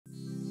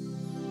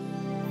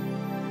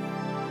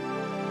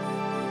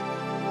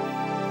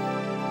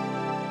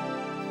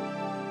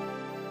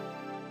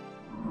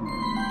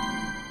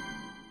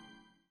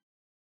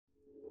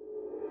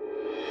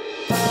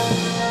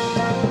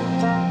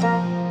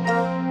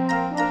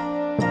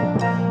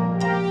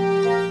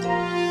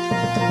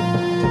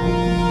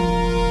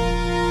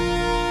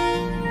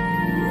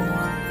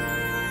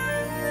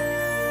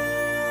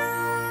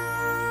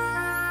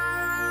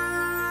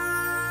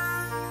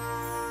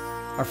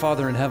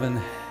Father in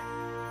heaven,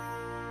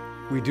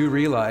 we do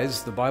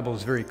realize the Bible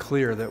is very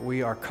clear that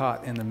we are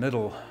caught in the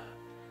middle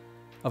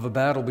of a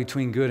battle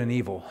between good and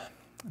evil.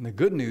 And the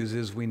good news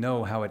is we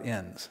know how it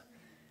ends.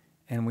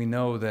 And we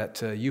know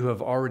that you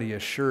are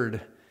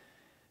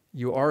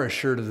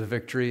assured of the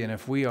victory. And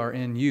if we are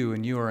in you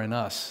and you are in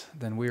us,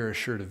 then we are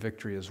assured of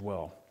victory as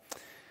well.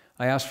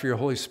 I ask for your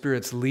Holy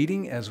Spirit's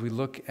leading as we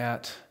look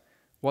at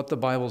what the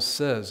Bible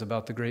says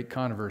about the great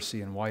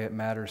controversy and why it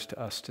matters to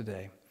us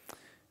today.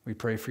 We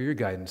pray for your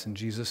guidance in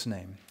Jesus'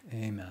 name.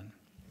 Amen.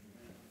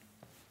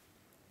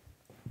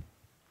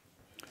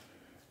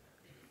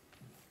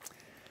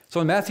 So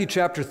in Matthew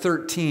chapter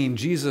 13,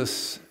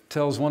 Jesus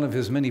tells one of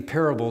his many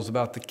parables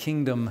about the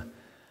kingdom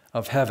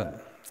of heaven.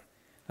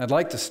 I'd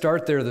like to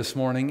start there this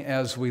morning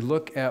as we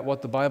look at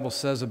what the Bible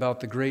says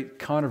about the great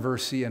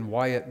controversy and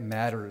why it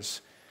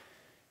matters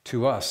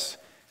to us.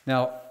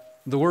 Now,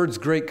 the words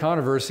great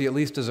controversy, at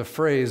least as a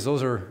phrase,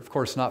 those are, of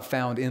course, not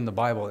found in the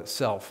Bible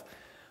itself.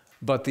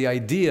 But the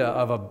idea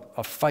of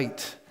a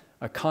fight,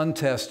 a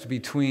contest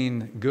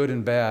between good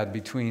and bad,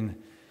 between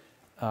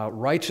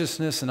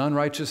righteousness and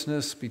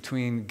unrighteousness,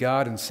 between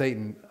God and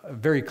Satan,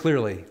 very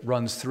clearly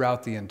runs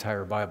throughout the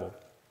entire Bible.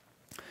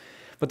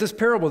 But this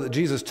parable that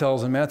Jesus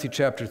tells in Matthew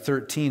chapter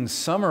 13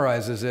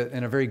 summarizes it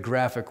in a very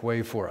graphic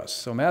way for us.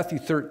 So Matthew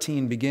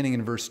 13, beginning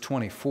in verse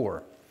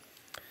 24.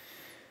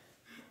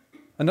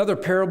 Another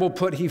parable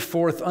put he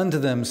forth unto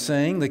them,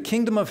 saying, The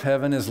kingdom of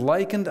heaven is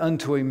likened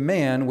unto a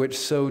man which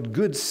sowed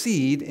good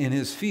seed in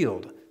his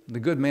field. The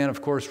good man,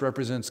 of course,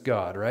 represents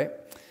God, right?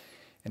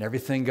 And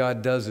everything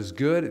God does is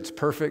good, it's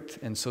perfect,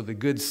 and so the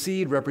good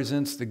seed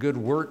represents the good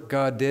work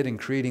God did in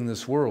creating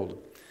this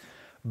world.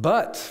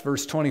 But,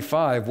 verse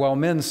 25, while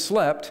men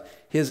slept,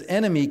 his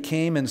enemy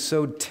came and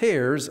sowed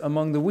tares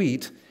among the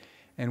wheat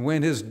and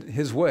went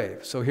his way.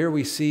 So here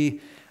we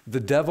see the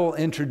devil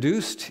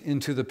introduced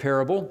into the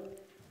parable.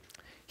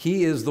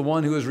 He is the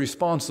one who is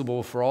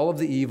responsible for all of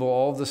the evil,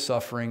 all of the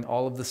suffering,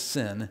 all of the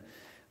sin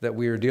that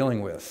we are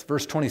dealing with.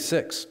 Verse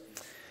 26,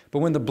 But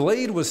when the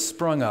blade was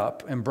sprung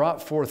up and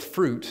brought forth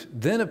fruit,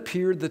 then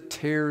appeared the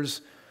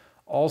tares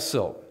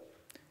also.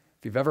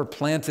 If you've ever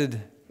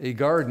planted a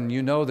garden,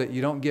 you know that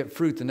you don't get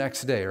fruit the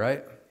next day,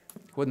 right?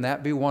 Wouldn't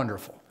that be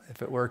wonderful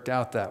if it worked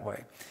out that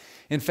way?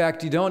 In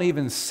fact, you don't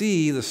even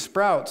see the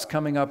sprouts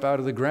coming up out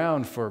of the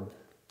ground for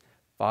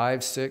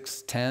 5,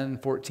 6, 10,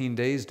 14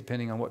 days,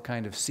 depending on what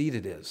kind of seed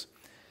it is.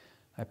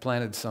 I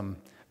planted some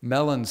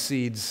melon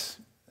seeds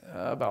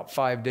about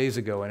 5 days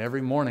ago, and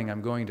every morning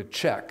I'm going to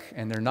check,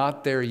 and they're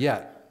not there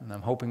yet. And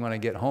I'm hoping when I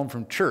get home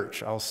from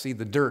church, I'll see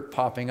the dirt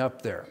popping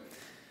up there.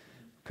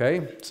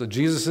 Okay, so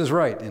Jesus is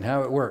right in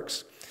how it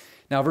works.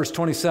 Now, verse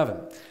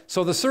 27.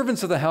 So the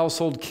servants of the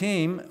household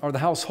came, or the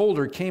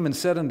householder came and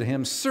said unto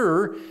him,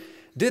 Sir,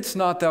 didst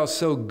not thou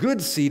sow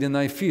good seed in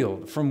thy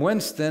field? From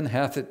whence then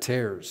hath it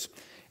tares?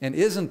 And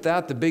isn't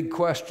that the big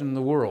question in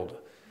the world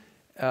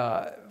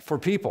for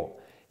people?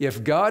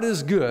 If God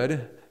is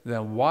good,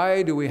 then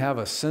why do we have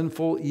a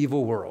sinful,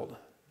 evil world?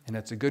 And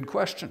it's a good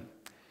question.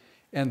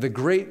 And the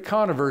great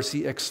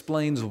controversy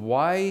explains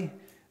why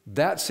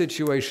that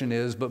situation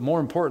is, but more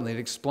importantly, it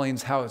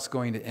explains how it's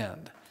going to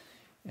end.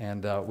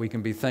 And we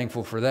can be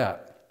thankful for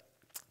that.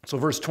 So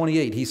verse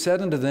 28, He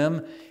said unto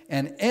them,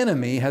 An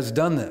enemy has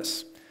done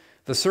this.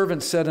 The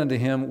servant said unto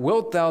him,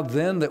 Wilt thou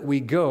then that we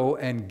go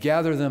and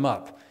gather them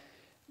up?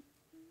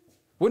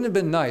 Wouldn't it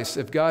have been nice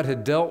if God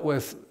had dealt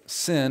with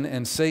sin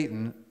and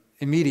Satan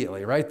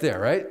immediately, right there,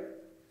 right?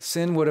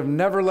 Sin would have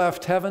never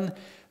left heaven.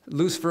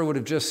 Lucifer would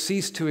have just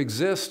ceased to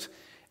exist,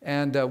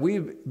 and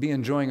we'd be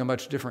enjoying a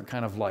much different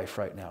kind of life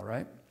right now,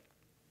 right?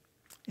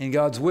 In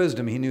God's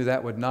wisdom, He knew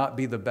that would not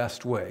be the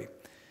best way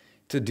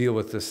to deal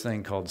with this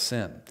thing called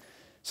sin.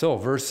 So,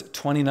 verse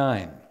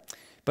 29,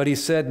 But He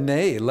said,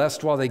 Nay,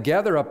 lest while they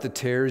gather up the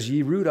tares,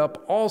 ye root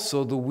up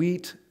also the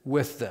wheat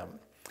with them.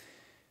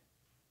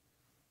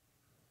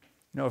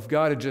 You know, if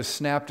God had just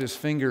snapped His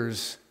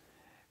fingers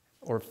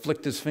or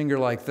flicked His finger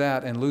like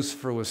that and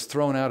Lucifer was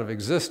thrown out of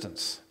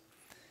existence,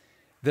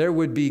 there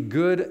would be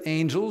good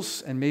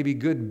angels and maybe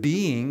good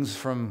beings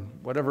from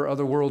whatever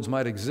other worlds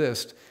might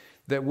exist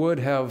that would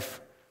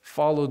have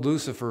followed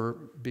Lucifer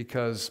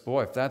because,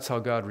 boy, if that's how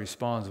God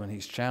responds when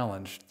He's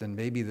challenged, then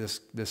maybe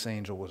this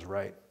angel was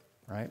right?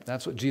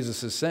 That's what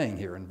Jesus is saying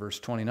here in verse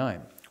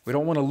 29. We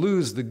don't want to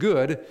lose the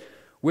good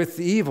with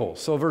the evil.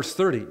 So verse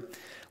 30,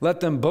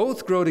 Let them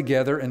both grow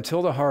together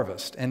until the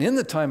harvest. And in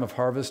the time of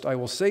harvest I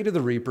will say to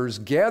the reapers,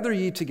 Gather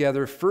ye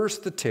together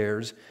first the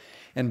tares,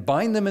 and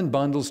bind them in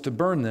bundles to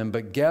burn them,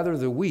 but gather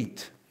the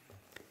wheat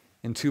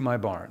into my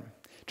barn.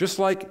 Just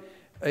like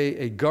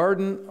a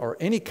garden or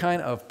any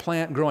kind of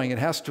plant growing, it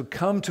has to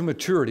come to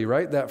maturity,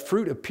 right? That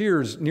fruit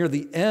appears near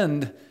the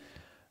end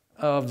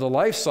of the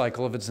life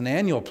cycle if it's an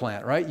annual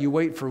plant, right? You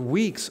wait for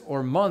weeks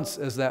or months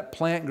as that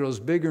plant grows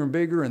bigger and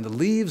bigger and the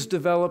leaves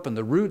develop and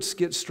the roots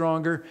get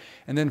stronger.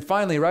 And then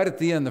finally, right at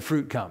the end, the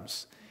fruit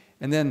comes.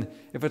 And then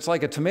if it's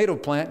like a tomato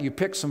plant, you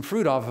pick some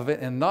fruit off of it,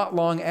 and not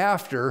long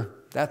after,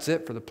 that's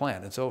it for the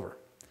plant. It's over.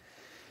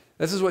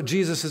 This is what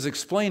Jesus is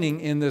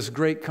explaining in this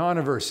great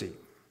controversy.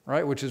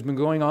 right? Which has been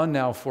going on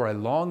now for a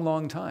long,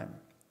 long time.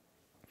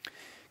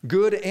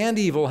 Good and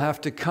evil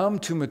have to come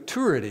to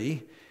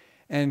maturity,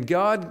 and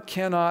God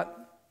cannot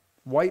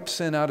wipe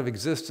sin out of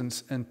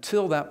existence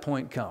until that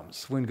point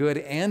comes, when good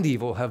and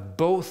evil have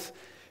both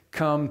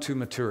come to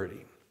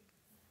maturity.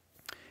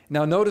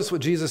 Now notice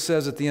what Jesus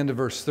says at the end of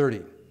verse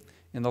 30,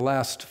 in the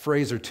last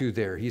phrase or two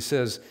there. He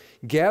says,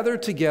 "Gather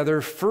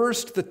together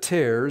first the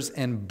tares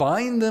and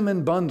bind them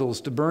in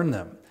bundles to burn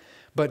them,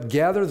 but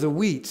gather the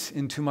wheat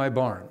into my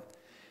barn."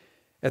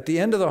 At the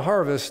end of the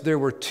harvest, there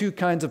were two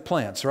kinds of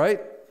plants,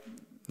 right?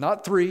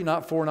 Not 3,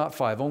 not 4, not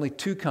 5, only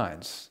 2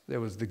 kinds.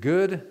 There was the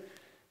good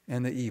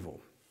and the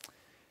evil.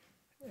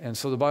 And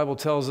so the Bible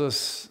tells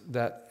us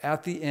that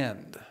at the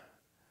end,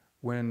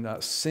 when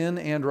sin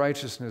and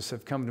righteousness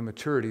have come to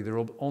maturity, there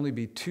will only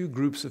be 2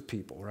 groups of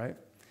people, right?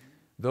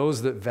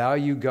 Those that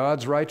value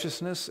God's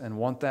righteousness and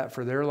want that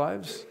for their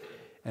lives,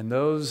 and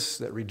those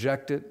that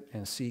reject it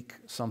and seek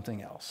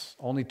something else.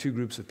 Only 2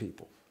 groups of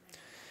people.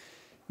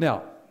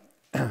 Now,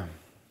 I'm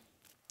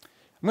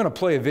going to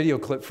play a video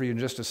clip for you in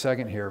just a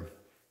second here.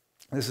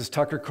 This is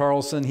Tucker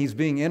Carlson. He's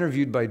being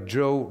interviewed by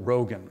Joe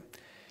Rogan.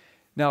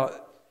 Now,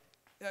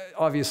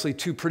 obviously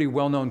 2 pretty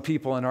well-known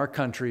people in our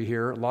country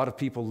here. A lot of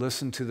people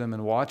listen to them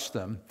and watch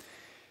them.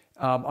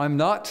 I'm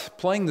not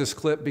playing this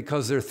clip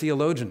because they're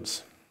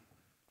theologians.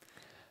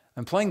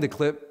 I'm playing the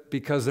clip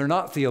because they're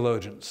not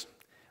theologians.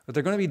 But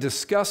they're going to be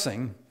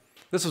discussing,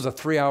 this was a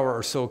 3-hour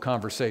or so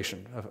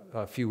conversation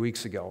a few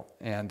weeks ago,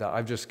 and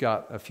I've just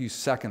got a few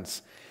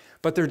seconds.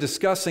 But they're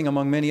discussing,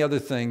 among many other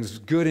things,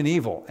 good and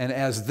evil. And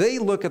as they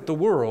look at the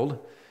world,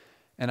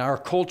 and our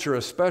culture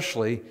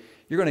especially,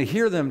 you're going to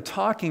hear them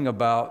talking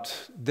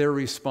about their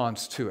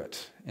response to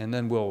it. And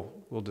then we'll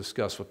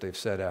discuss what they've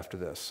said after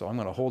this. So I'm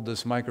going to hold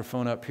this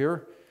microphone up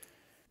here.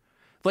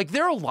 Like,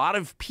 there are a lot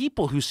of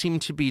people who seem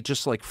to be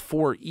just like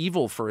for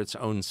evil for its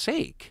own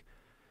sake.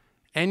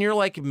 And you're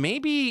like,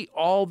 maybe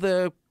all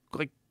the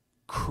like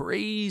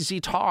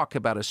crazy talk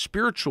about a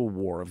spiritual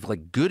war of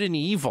like good and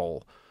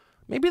evil,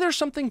 maybe there's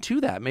something to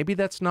that. Maybe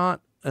that's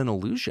not an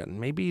illusion.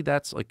 Maybe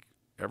that's like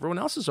everyone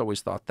else has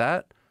always thought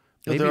that.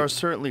 Maybe there are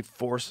certainly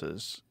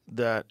forces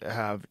that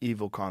have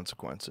evil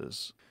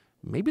consequences.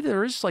 Maybe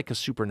there is like a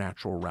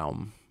supernatural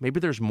realm. Maybe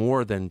there's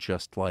more than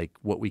just like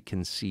what we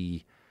can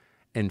see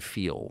and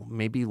feel.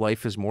 Maybe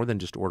life is more than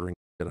just ordering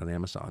it on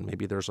Amazon.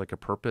 Maybe there's like a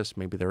purpose.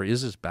 Maybe there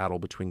is this battle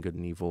between good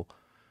and evil.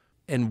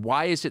 And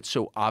why is it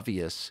so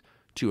obvious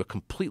to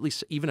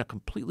even a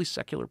completely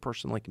secular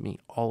person like me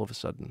all of a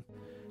sudden?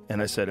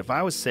 And I said, if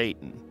I was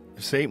Satan,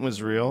 if Satan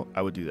was real,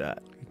 I would do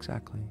that.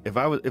 Exactly.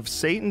 If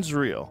Satan's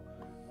real,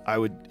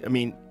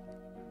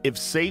 if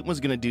Satan was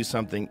going to do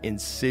something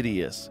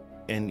insidious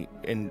and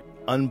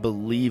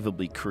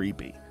unbelievably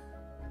creepy,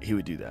 he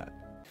would do that.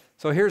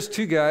 So here's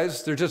 2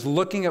 guys. They're just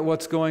looking at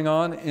what's going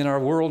on in our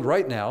world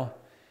right now.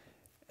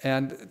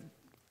 And,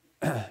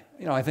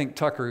 I think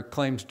Tucker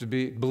claims to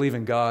believe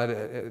in God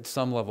at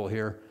some level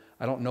here.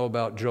 I don't know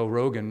about Joe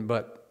Rogan,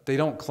 but they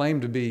don't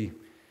claim to be,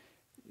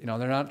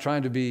 they're not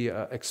trying to be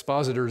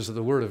expositors of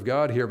the Word of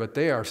God here, but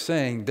they are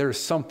saying there's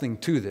something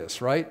to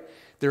this, right?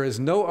 There is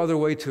no other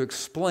way to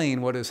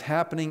explain what is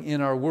happening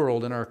in our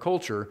world, in our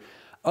culture,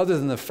 other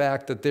than the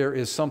fact that there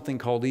is something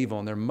called evil,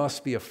 and there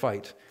must be a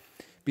fight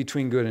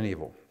between good and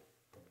evil.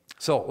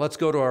 So let's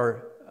go to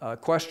our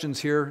questions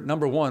here.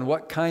 Number 1,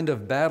 what kind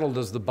of battle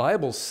does the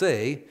Bible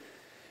say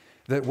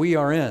that we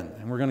are in?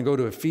 And we're going to go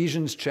to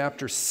Ephesians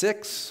chapter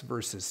 6,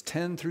 verses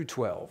 10 through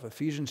 12.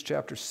 Ephesians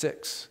chapter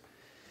 6,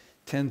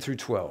 10 through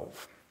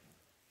 12.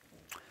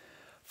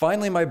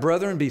 "Finally, my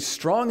brethren, be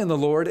strong in the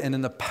Lord and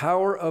in the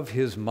power of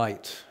his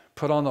might.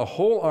 Put on the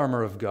whole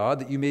armor of God,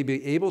 that you may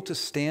be able to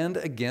stand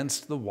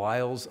against the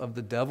wiles of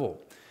the devil.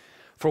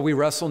 For we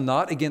wrestle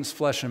not against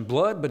flesh and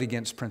blood, but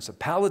against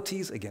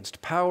principalities,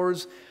 against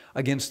powers,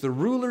 against the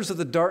rulers of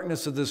the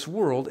darkness of this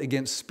world,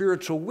 against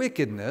spiritual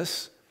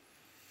wickedness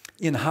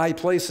in high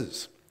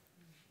places."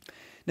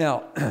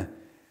 Now,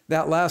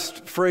 that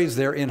last phrase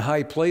there, in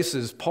high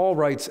places, Paul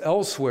writes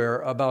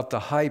elsewhere about the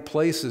high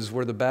places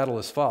where the battle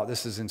is fought.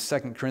 This is in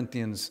 2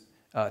 Corinthians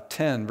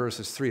 10,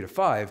 verses 3 to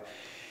 5.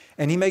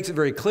 And he makes it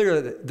very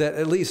clear that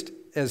at least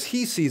as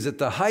he sees it,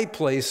 the high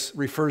place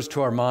refers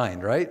to our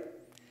mind, right?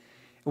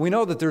 And we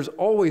know that there's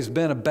always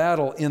been a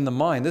battle in the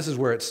mind. This is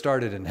where it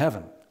started in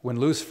heaven, when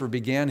Lucifer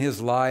began his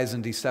lies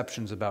and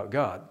deceptions about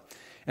God.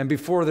 And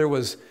before there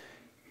was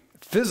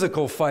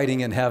physical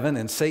fighting in heaven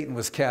and Satan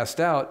was cast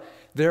out,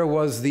 there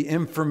was the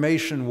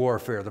information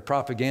warfare, the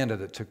propaganda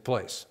that took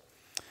place.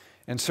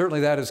 And certainly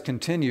that has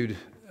continued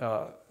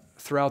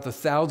throughout the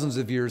thousands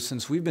of years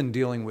since we've been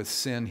dealing with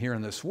sin here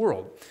in this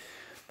world.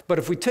 But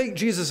if we take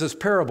Jesus'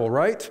 parable,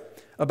 right,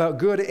 about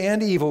good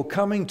and evil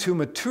coming to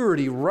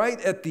maturity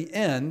right at the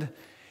end,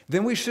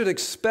 then we should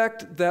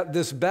expect that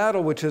this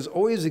battle, which has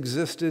always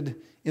existed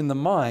in the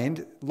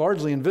mind,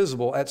 largely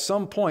invisible, at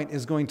some point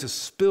is going to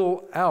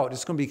spill out.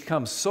 It's going to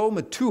become so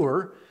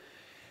mature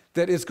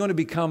that it's going to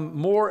become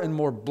more and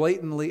more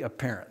blatantly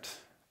apparent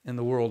in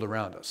the world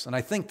around us. And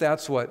I think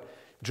that's what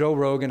Joe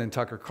Rogan and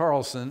Tucker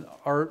Carlson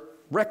are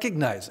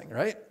recognizing,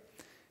 right?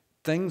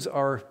 Things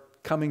are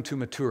coming to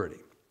maturity.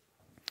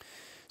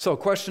 So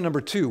question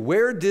number 2,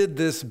 where did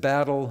this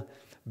battle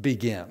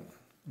begin?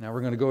 Now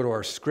we're going to go to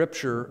our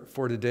scripture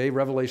for today,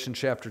 Revelation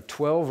chapter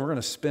 12. We're going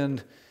to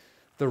spend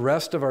the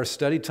rest of our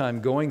study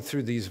time going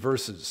through these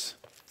verses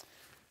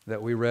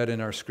that we read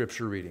in our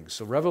scripture reading.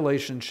 So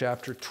Revelation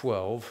chapter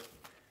 12,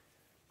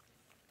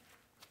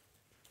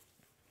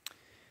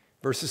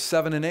 verses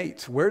 7 and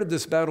 8. Where did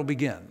this battle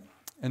begin?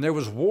 And there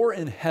was war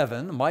in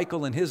heaven.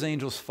 Michael and his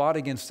angels fought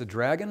against the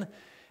dragon,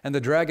 and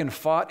the dragon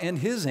fought and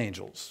his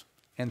angels,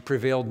 and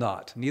prevailed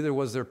not. Neither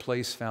was their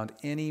place found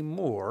any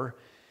more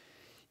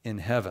in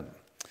heaven.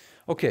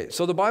 Okay,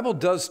 so the Bible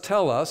does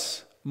tell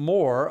us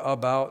more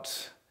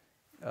about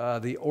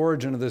the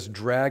origin of this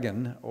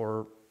dragon,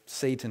 or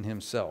Satan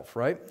himself,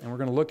 right? And we're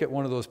going to look at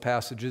one of those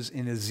passages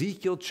in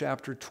Ezekiel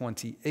chapter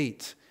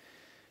 28.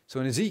 So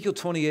in Ezekiel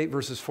 28,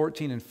 verses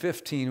 14 and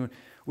 15,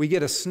 we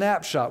get a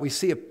snapshot. We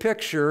see a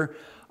picture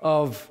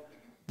of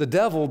the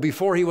devil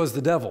before he was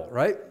the devil,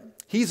 right?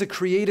 He's a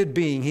created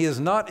being. He has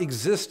not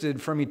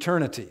existed from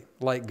eternity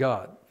like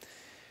God.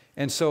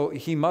 And so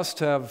he must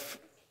have,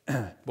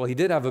 well, he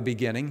did have a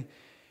beginning.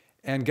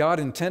 And God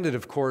intended,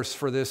 of course,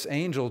 for this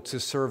angel to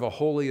serve a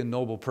holy and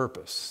noble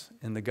purpose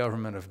in the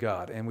government of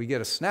God. And we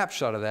get a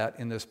snapshot of that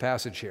in this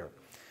passage here.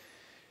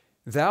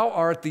 Thou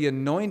art the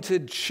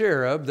anointed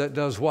cherub that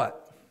does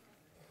what?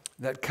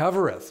 That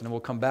covereth. And we'll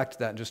come back to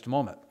that in just a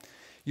moment.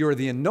 You are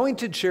the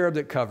anointed cherub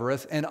that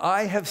covereth, and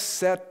I have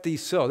set thee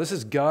so. This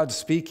is God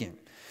speaking.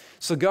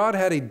 So God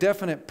had a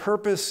definite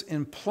purpose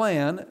and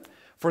plan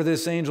for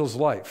this angel's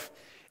life.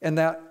 And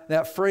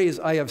that phrase,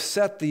 I have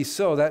set thee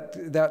so,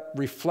 that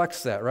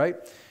reflects that, right?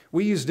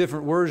 We use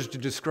different words to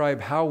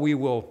describe how we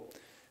will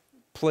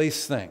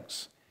place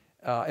things.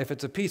 If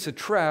it's a piece of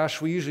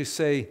trash, we usually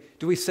say,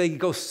 do we say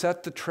go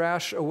set the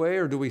trash away,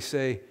 or do we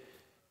say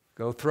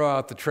go throw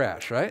out the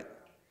trash, right?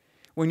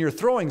 When you're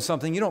throwing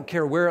something, you don't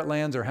care where it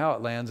lands or how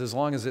it lands as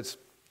long as it's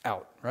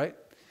out, right?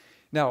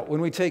 Now,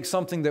 when we take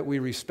something that we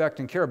respect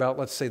and care about,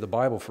 let's say the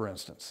Bible, for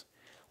instance,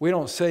 we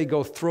don't say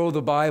go throw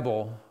the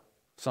Bible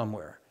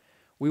somewhere.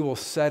 We will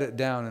set it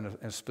down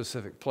in a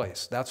specific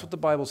place. That's what the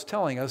Bible's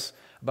telling us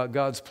about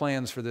God's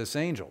plans for this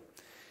angel.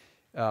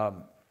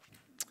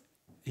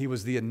 He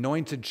was the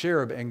anointed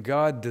cherub, and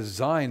God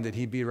designed that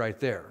he'd be right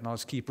there. Now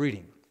let's keep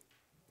reading.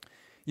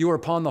 You are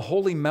upon the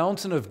holy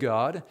mountain of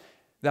God.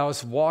 Thou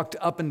hast walked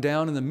up and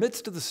down in the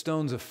midst of the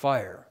stones of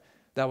fire.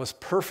 Thou wast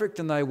perfect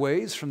in thy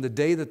ways from the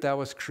day that thou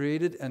wast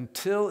created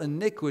until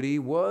iniquity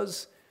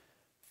was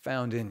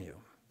found in you.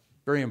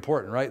 Very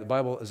important, right? The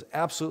Bible is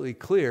absolutely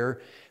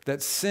clear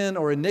that sin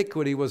or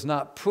iniquity was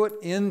not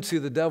put into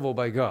the devil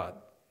by God.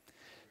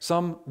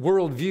 Some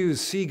worldviews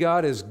see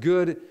God as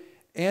good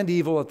and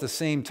evil at the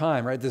same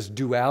time, right? This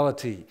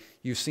duality.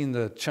 You've seen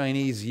the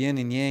Chinese yin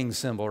and yang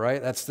symbol,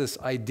 right? That's this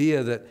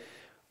idea that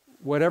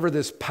whatever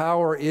this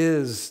power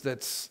is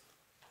that's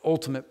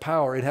ultimate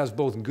power, it has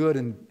both good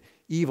and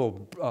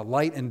evil,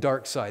 light and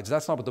dark sides.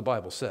 That's not what the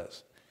Bible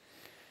says.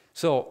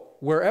 So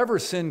wherever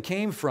sin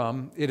came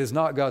from, it is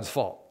not God's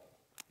fault.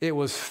 It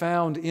was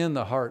found in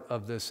the heart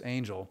of this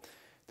angel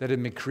that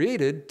had been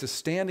created to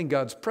stand in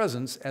God's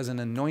presence as an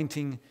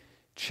anointing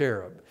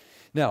cherub.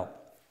 Now,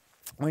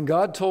 when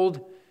God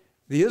told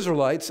the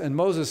Israelites and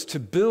Moses to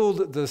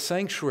build the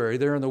sanctuary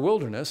there in the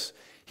wilderness,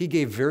 he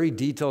gave very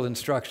detailed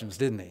instructions,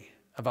 didn't he,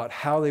 about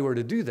how they were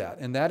to do that.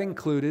 And that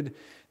included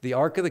the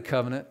Ark of the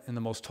Covenant in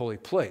the most holy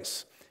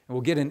place. And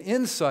we'll get an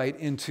insight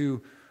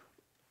into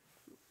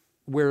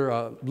where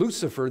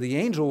Lucifer, the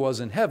angel,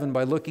 was in heaven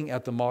by looking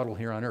at the model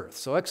here on earth.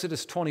 So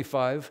Exodus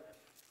 25,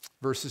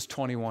 verses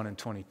 21 and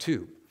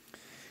 22.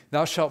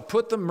 Thou shalt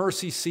put the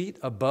mercy seat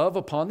above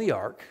upon the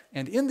ark,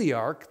 and in the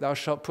ark thou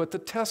shalt put the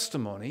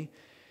testimony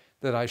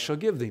that I shall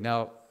give thee.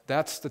 Now,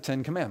 that's the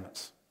Ten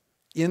Commandments.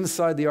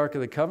 Inside the Ark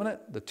of the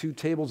Covenant, the 2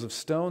 tables of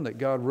stone that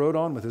God wrote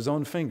on with his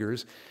own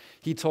fingers,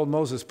 he told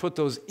Moses, put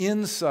those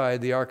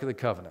inside the Ark of the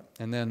Covenant.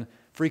 And then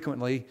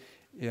frequently,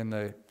 in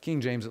the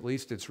King James at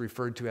least, it's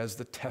referred to as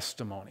the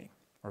testimony,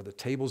 or the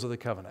tables of the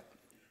covenant.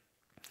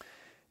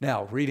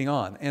 Now, reading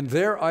on, and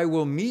there I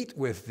will meet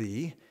with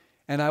thee,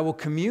 and I will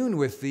commune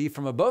with thee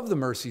from above the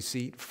mercy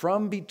seat,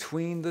 from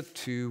between the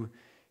 2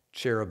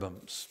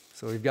 cherubims.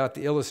 So we've got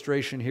the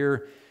illustration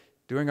here,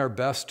 doing our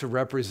best to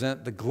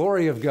represent the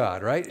glory of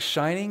God, right?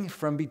 Shining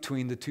from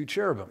between the 2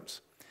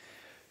 cherubims.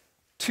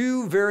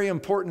 2 very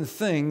important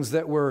things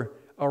that were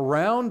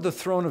around the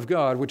throne of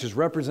God, which is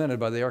represented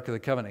by the Ark of the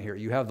Covenant here.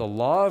 You have the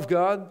law of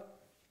God,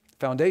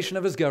 foundation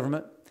of his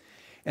government,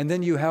 and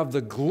then you have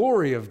the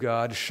glory of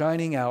God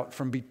shining out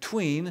from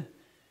between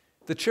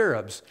the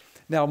cherubs.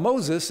 Now,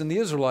 Moses and the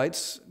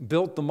Israelites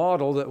built the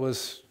model that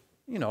was,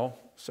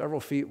 several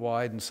feet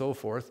wide and so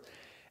forth,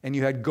 and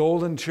you had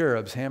golden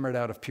cherubs hammered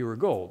out of pure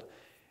gold.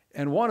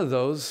 And one of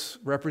those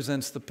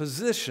represents the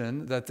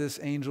position that this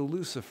angel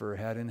Lucifer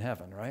had in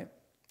heaven, right?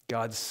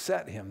 God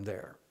set him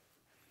there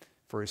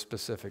for a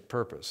specific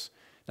purpose.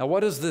 Now,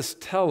 what does this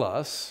tell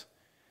us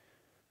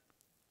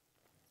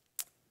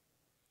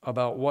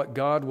about what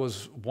God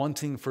was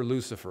wanting for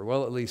Lucifer?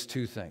 Well, at least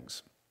 2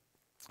 things.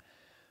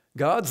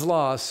 God's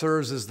law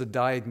serves as the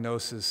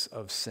diagnosis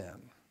of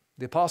sin.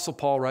 The Apostle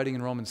Paul, writing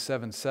in Romans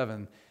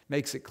 7:7,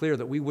 makes it clear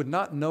that we would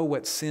not know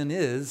what sin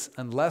is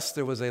unless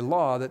there was a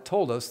law that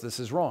told us this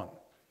is wrong.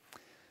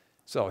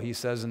 So he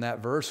says in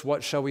that verse,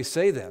 what shall we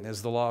say then?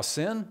 Is the law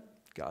sin?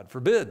 God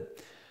forbid.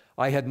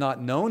 I had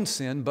not known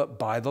sin but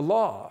by the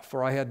law,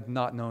 for I had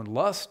not known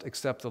lust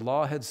except the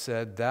law had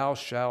said, thou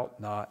shalt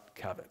not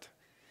covet.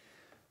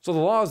 So the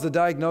law is the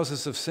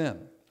diagnosis of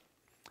sin.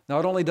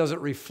 Not only does it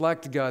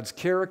reflect God's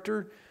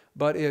character,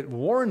 but it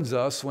warns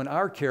us when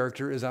our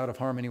character is out of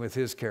harmony with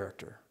his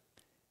character.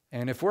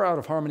 And if we're out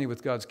of harmony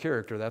with God's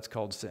character, that's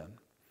called sin.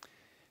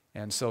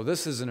 And so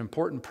this is an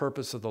important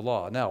purpose of the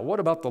law. Now, what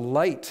about the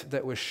light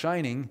that was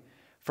shining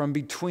from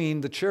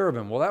between the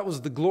cherubim? Well, that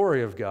was the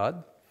glory of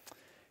God.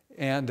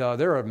 And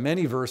there are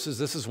many verses.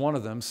 This is one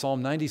of them,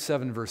 Psalm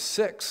 97, verse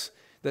 6,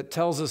 that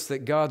tells us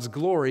that God's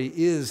glory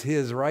is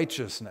his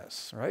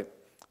righteousness, right?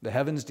 The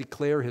heavens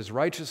declare his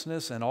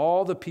righteousness, and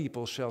all the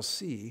people shall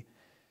see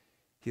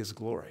his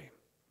glory.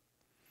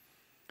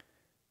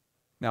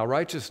 Now,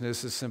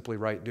 righteousness is simply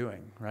right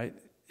doing, right?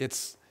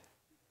 It's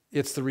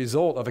the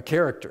result of a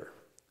character.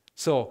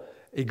 So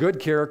a good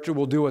character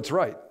will do what's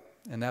right,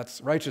 and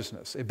that's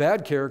righteousness. A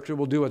bad character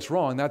will do what's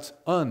wrong, that's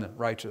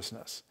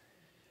unrighteousness.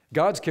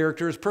 God's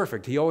character is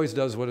perfect. He always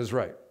does what is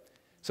right.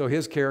 So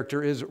his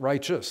character is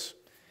righteous,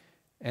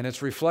 and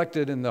it's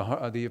reflected in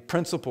the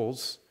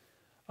principles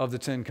of the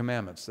Ten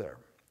Commandments there.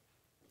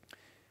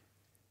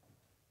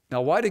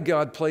 Now, why did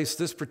God place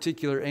this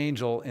particular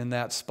angel in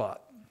that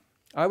spot?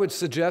 I would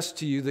suggest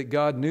to you that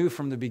God knew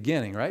from the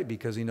beginning, right?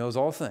 Because he knows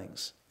all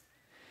things.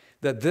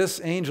 That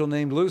this angel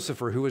named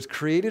Lucifer, who was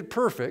created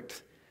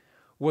perfect,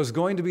 was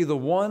going to be the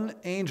one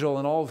angel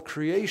in all of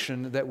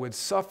creation that would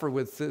suffer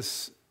with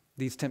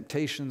these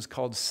temptations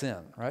called sin,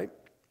 right?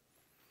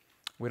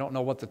 We don't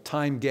know what the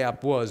time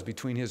gap was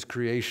between his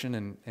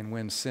creation and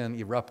when sin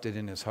erupted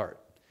in his heart.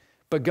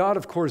 But God,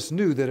 of course,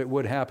 knew that it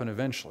would happen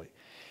eventually.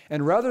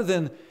 And rather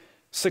than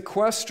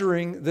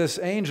sequestering this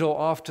angel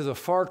off to the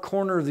far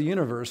corner of the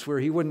universe where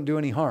he wouldn't do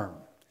any harm,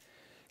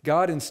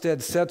 God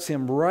instead sets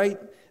him right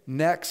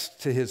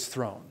next to his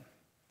throne.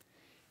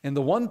 In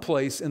the one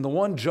place, in the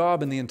one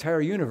job in the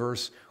entire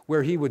universe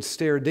where he would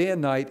stare day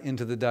and night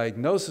into the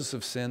diagnosis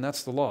of sin,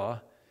 that's the law,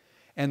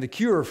 and the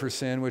cure for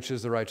sin, which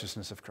is the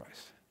righteousness of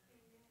Christ.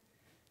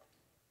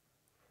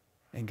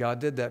 And God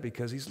did that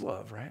because he's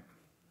love, right?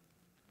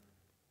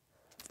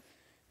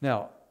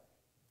 Now,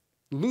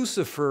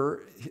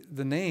 Lucifer,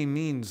 the name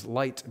means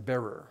light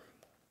bearer.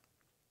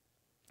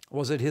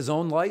 Was it his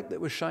own light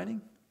that was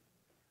shining?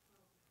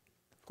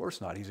 Of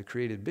course not. He's a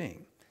created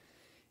being.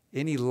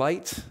 Any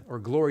light or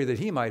glory that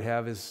he might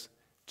have is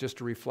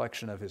just a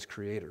reflection of his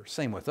creator.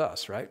 Same with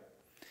us, right?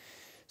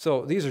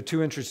 So these are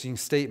two interesting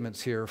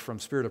statements here from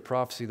Spirit of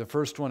Prophecy. The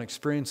first one,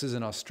 Experiences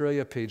in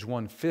Australia, page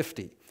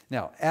 150.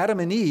 Now,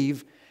 Adam and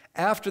Eve,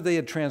 after they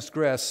had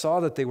transgressed, saw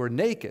that they were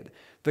naked.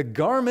 The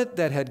garment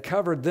that had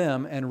covered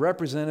them and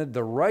represented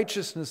the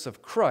righteousness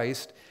of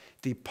Christ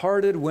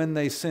departed when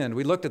they sinned.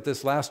 We looked at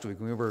this last week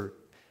when we were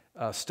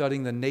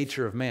studying the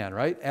nature of man,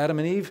 right? Adam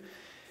and Eve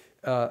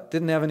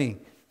didn't have any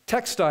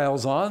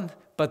textiles on,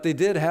 but they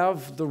did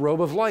have the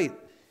robe of light.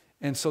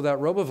 And so that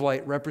robe of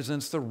light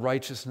represents the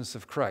righteousness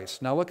of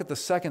Christ. Now look at the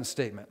second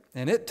statement,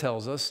 and it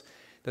tells us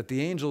that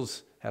the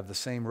angels have the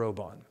same robe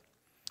on.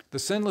 The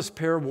sinless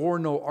pair wore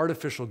no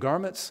artificial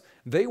garments.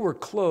 They were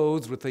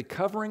clothed with a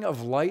covering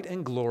of light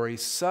and glory,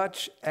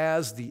 such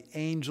as the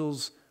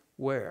angels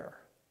wear.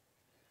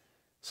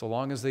 So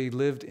long as they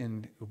lived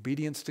in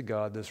obedience to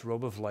God, this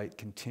robe of light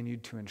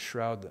continued to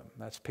enshroud them.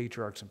 That's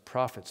Patriarchs and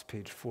Prophets,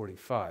 page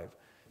 45.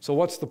 So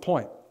what's the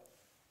point?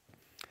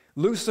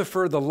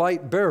 Lucifer, the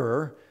light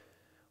bearer,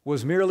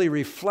 was merely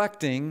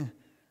reflecting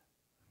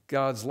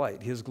God's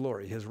light, his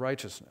glory, his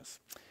righteousness.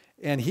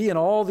 And he and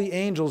all the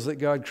angels that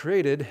God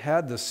created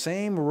had the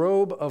same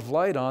robe of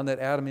light on that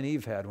Adam and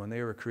Eve had when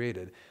they were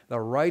created, the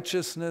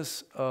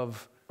righteousness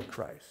of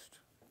Christ.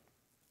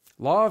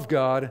 Law of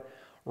God,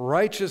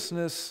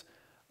 righteousness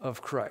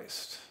of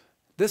Christ.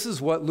 This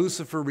is what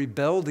Lucifer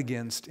rebelled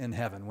against in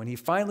heaven. When he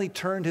finally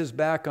turned his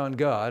back on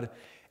God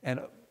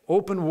and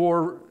open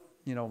war,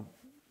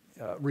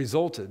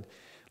 resulted,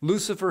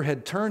 Lucifer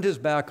had turned his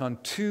back on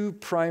two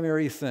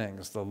primary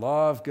things, the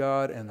law of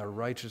God and the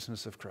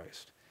righteousness of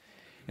Christ.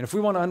 And if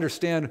we want to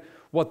understand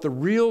what the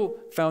real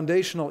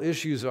foundational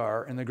issues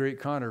are in the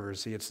great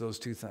controversy, it's those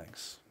two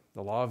things,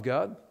 the law of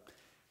God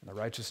and the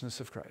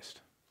righteousness of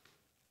Christ.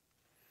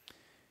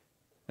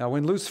 Now,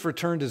 when Lucifer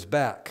turned his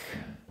back,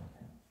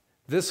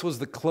 this was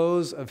the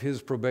close of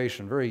his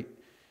probation. Very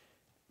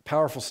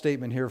powerful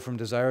statement here from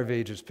Desire of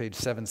Ages, page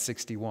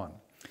 761.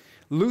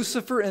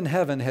 Lucifer in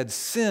heaven had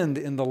sinned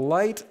in the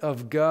light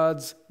of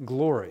God's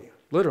glory.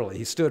 Literally,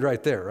 he stood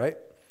right there, right?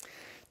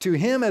 To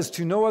him, as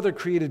to no other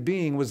created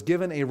being, was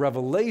given a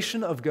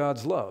revelation of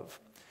God's love.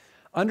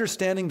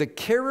 Understanding the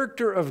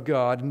character of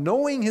God,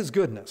 knowing his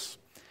goodness,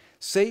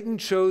 Satan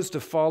chose to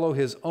follow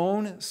his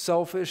own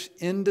selfish,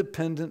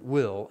 independent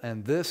will,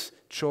 and this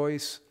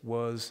choice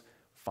was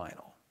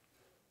final.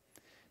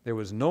 There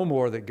was no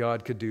more that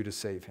God could do to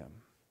save him.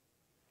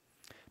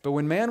 But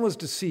when man was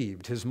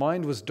deceived, his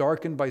mind was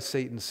darkened by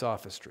Satan's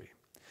sophistry.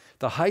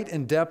 The height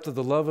and depth of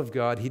the love of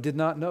God he did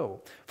not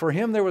know. For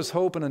him there was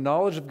hope and a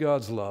knowledge of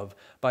God's love.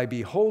 By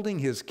beholding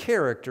his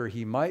character,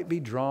 he might be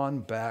drawn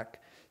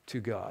back to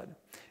God.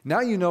 Now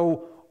you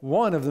know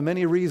one of the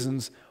many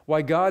reasons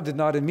why God did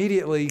not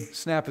immediately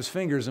snap his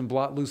fingers and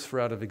blot Lucifer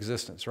out of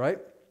existence, right?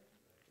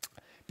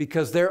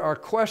 Because there are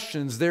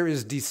questions, there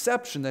is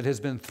deception that has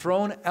been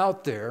thrown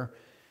out there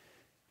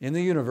in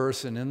the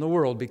universe and in the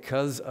world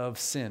because of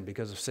sin,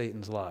 because of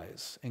Satan's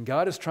lies. And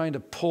God is trying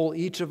to pull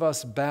each of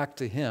us back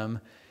to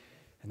him,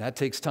 and that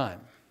takes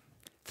time.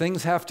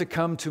 Things have to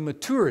come to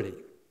maturity,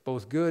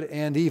 both good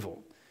and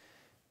evil,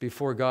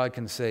 before God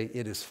can say,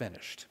 it is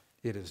finished,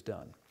 it is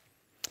done.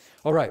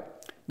 All right,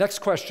 next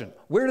question.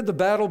 Where did the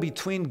battle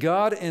between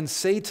God and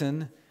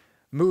Satan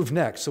move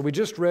next? So we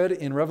just read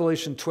in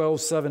Revelation 12,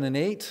 7 and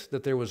 8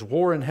 that there was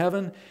war in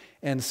heaven,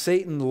 and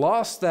Satan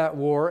lost that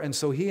war, and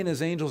so he and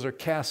his angels are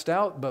cast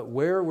out, but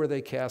where were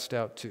they cast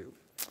out to?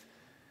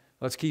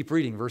 Let's keep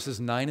reading,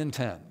 verses 9 and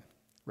 10,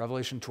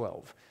 Revelation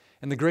 12.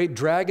 And the great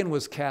dragon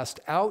was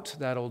cast out,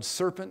 that old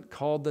serpent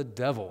called the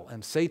devil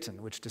and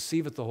Satan, which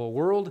deceiveth the whole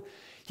world.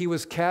 He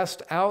was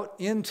cast out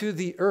into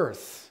the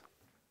earth.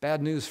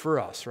 Bad news for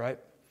us, right?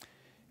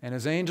 And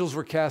his angels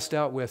were cast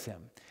out with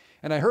him.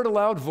 And I heard a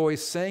loud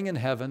voice saying in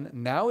heaven,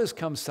 now is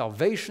come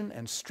salvation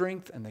and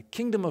strength and the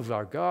kingdom of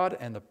our God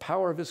and the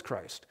power of his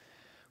Christ.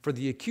 For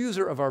the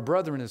accuser of our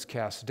brethren is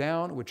cast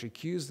down, which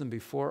accused them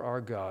before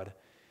our God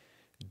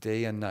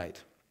day and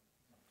night.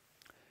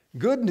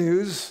 Good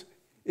news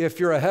if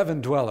you're a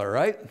heaven dweller,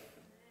 right?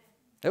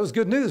 That was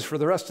good news for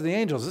the rest of the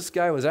angels. This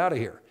guy was out of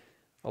here,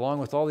 along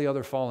with all the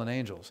other fallen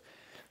angels.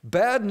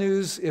 Bad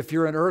news if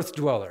you're an earth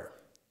dweller,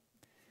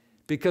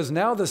 because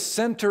now the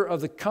center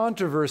of the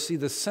controversy,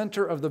 the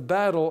center of the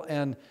battle,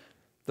 and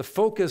the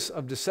focus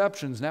of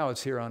deceptions, now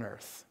it's here on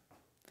earth.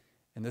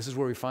 And this is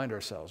where we find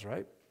ourselves,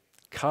 right?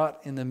 Caught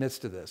in the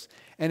midst of this.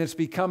 And it's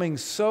becoming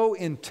so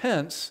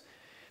intense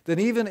that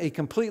even a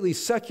completely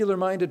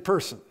secular-minded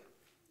person,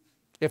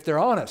 if they're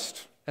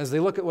honest, as they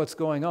look at what's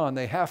going on,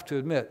 they have to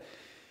admit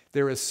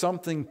there is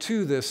something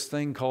to this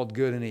thing called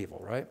good and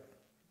evil, right?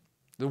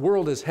 The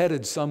world is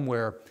headed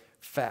somewhere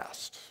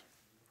fast.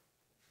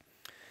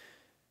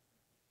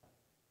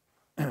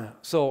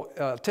 So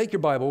take your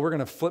Bible. We're going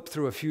to flip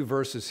through a few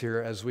verses here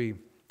as we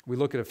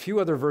look at a few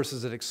other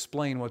verses that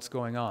explain what's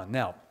going on.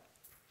 Now,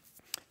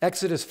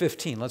 Exodus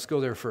 15. Let's go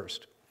there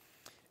first.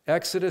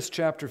 Exodus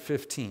chapter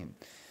 15.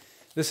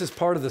 This is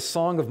part of the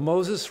Song of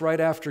Moses right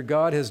after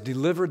God has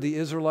delivered the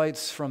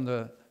Israelites from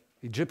the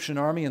Egyptian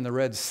army in the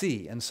Red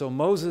Sea. And so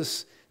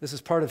Moses, this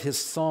is part of his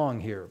song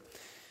here,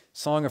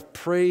 song of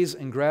praise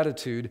and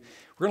gratitude.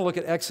 We're going to look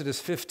at Exodus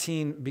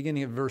 15,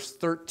 beginning at verse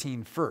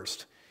 13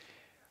 first.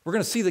 We're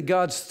going to see that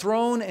God's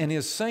throne and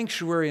his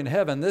sanctuary in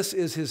heaven, this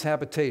is his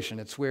habitation.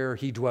 It's where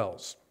he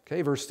dwells.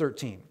 Okay, verse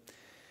 13.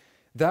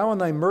 Thou in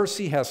thy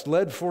mercy hast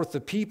led forth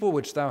the people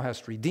which thou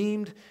hast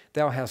redeemed.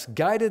 Thou hast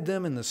guided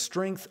them in the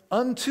strength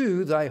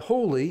unto thy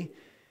holy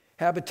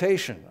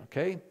habitation.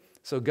 Okay?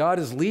 So God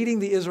is leading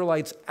the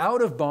Israelites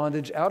out of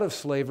bondage, out of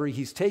slavery.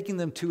 He's taking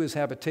them to his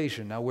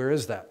habitation. Now, where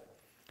is that?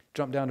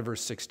 Jump down to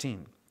verse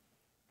 16.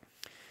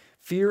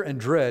 Fear and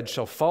dread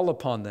shall fall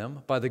upon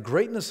them. By the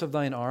greatness of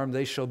thine arm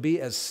they shall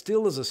be as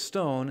still as a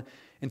stone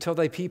until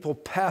thy people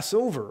pass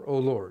over, O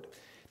Lord.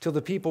 Till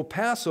the people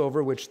pass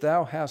over which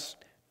thou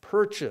hast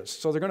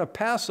purchased. So they're going to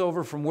pass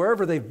over from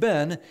wherever they've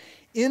been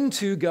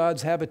into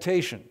God's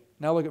habitation.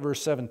 Now look at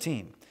verse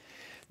 17.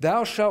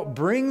 Thou shalt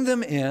bring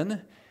them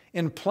in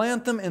and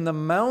plant them in the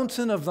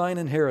mountain of thine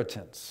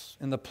inheritance,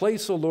 in the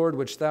place, O Lord,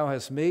 which thou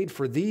hast made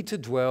for thee to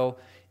dwell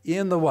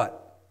in the what?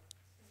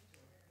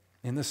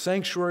 In the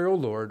sanctuary, O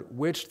Lord,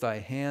 which thy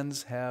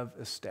hands have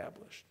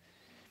established.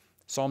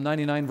 Psalm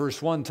 99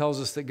 verse 1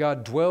 tells us that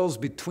God dwells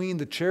between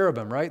the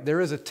cherubim, right? There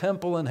is a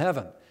temple in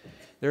heaven.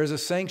 There is a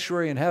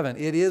sanctuary in heaven.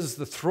 It is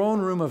the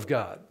throne room of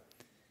God.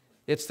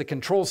 It's the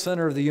control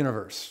center of the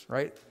universe,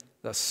 right?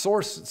 The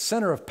source,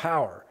 center of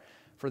power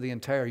for the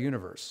entire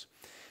universe.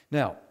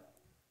 Now,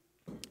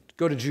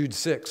 go to Jude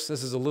 6.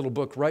 This is a little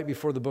book right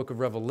before the book of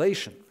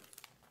Revelation.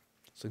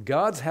 So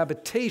God's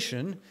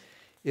habitation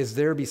is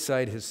there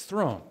beside his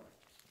throne.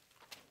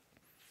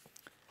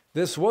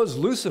 This was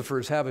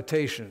Lucifer's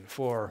habitation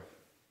for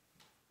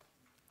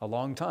a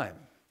long time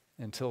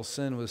until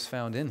sin was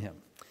found in him.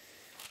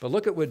 But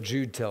look at what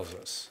Jude tells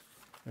us.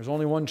 There's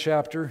only one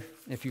chapter.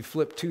 If you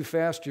flip too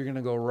fast, you're going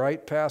to go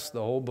right past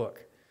the whole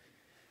book.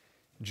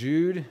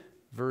 Jude,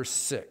 verse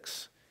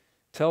 6,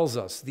 tells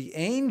us, the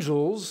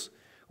angels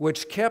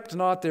which kept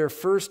not their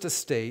first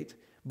estate,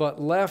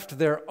 but left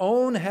their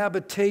own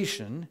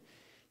habitation,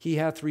 he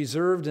hath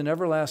reserved in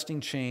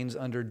everlasting chains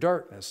under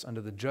darkness,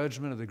 under the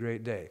judgment of the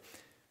great day.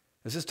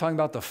 This is talking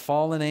about the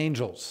fallen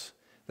angels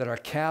that are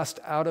cast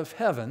out of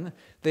heaven.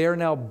 They are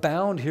now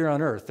bound here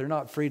on earth. They're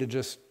not free to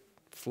just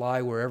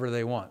fly wherever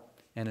they want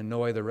and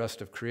annoy the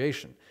rest of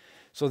creation.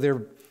 So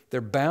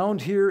they're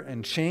bound here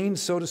and chained,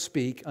 so to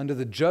speak, under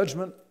the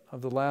judgment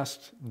of the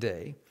last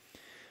day.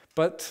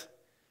 But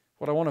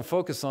what I want to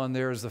focus on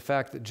there is the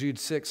fact that Jude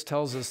 6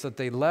 tells us that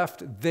they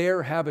left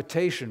their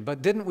habitation.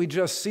 But didn't we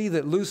just see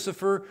that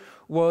Lucifer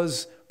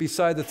was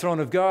beside the throne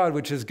of God,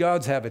 which is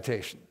God's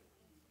habitation?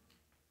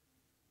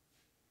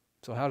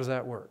 So how does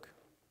that work?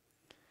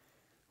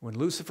 When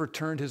Lucifer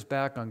turned his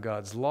back on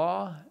God's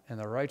law and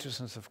the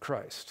righteousness of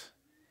Christ,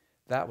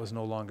 that was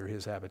no longer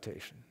his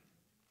habitation.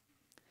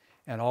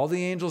 And all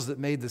the angels that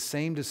made the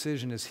same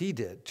decision as he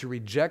did, to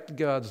reject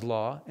God's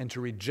law and to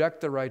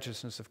reject the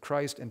righteousness of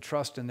Christ and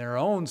trust in their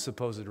own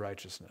supposed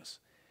righteousness,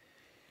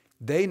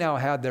 they now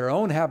had their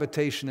own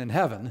habitation in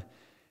heaven,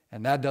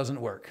 and that doesn't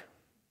work,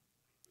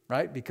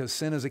 right? Because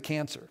sin is a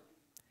cancer,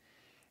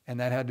 and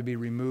that had to be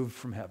removed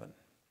from heaven.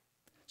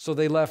 So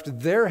they left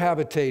their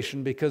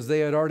habitation because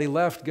they had already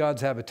left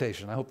God's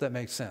habitation. I hope that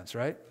makes sense,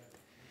 right?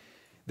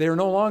 They are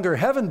no longer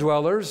heaven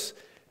dwellers.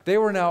 They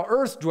were now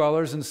earth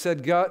dwellers, and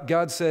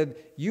God said,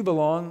 you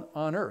belong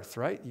on earth,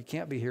 right? You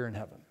can't be here in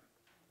heaven.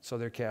 So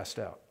they're cast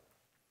out.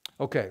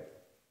 Okay.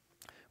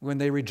 When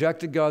they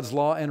rejected God's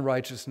law and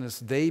righteousness,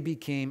 they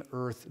became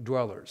earth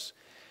dwellers.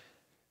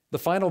 The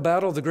final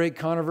battle of the great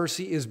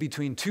controversy is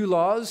between two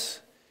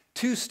laws,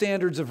 two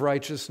standards of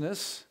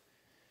righteousness,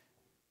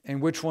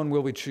 and which one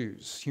will we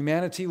choose?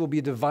 Humanity will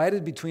be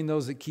divided between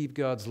those that keep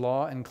God's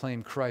law and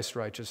claim Christ's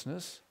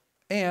righteousness,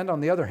 and,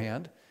 on the other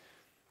hand,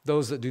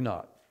 those that do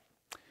not.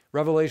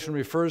 Revelation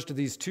refers to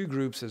these two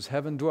groups as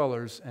heaven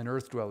dwellers and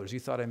earth dwellers. You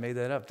thought I made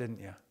that up, didn't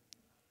you?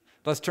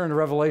 Let's turn to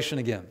Revelation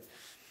again.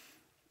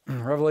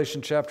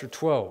 Revelation chapter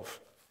 12.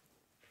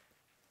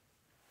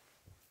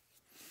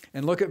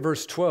 And look at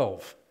verse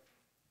 12.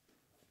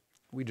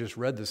 We just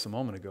read this a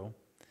moment ago.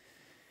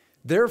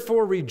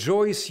 Therefore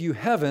rejoice, you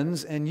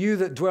heavens, and you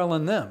that dwell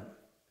in them.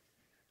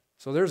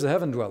 So there's the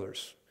heaven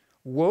dwellers.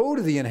 Woe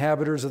to the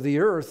inhabitants of the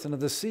earth and of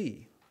the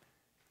sea.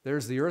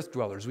 There's the earth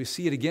dwellers. We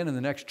see it again in the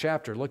next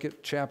chapter. Look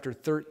at chapter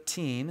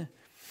 13.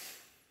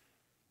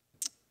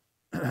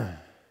 I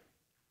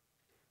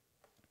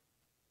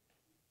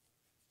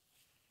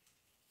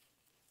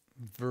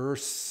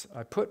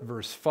put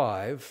verse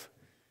 5.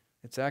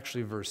 It's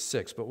actually verse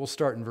 6, but we'll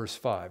start in verse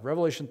 5.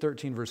 Revelation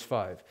 13, verse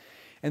 5.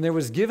 And there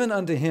was given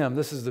unto him,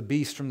 this is the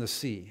beast from the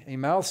sea, a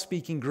mouth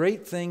speaking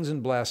great things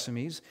and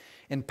blasphemies,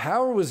 and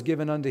power was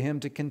given unto him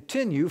to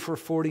continue for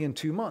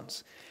 42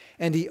 months.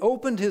 And he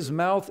opened his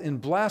mouth in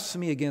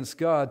blasphemy against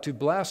God, to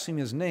blaspheme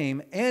his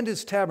name and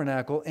his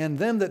tabernacle, and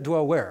them that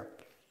dwell where?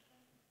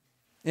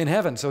 In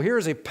heaven. So here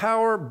is a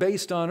power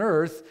based on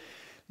earth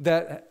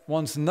that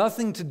wants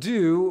nothing to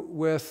do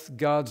with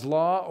God's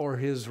law or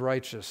his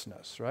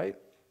righteousness, right?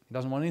 He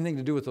doesn't want anything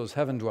to do with those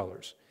heaven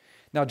dwellers.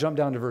 Now jump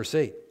down to verse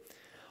 8.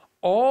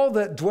 All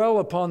that dwell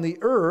upon the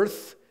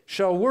earth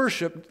shall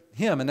worship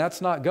him, and that's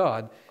not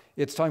God.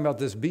 It's talking about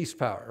this beast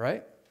power,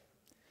 right?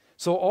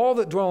 So all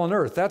that dwell on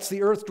earth, that's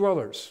the earth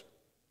dwellers,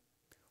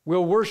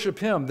 will worship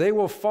him. They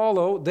will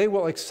follow, they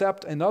will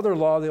accept another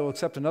law, they will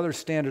accept another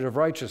standard of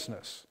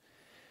righteousness,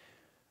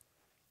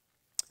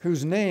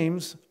 whose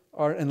names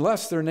are,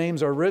 unless their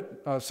names are written,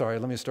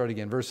 let me start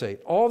again, verse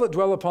 8. All that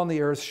dwell upon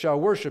the earth shall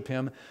worship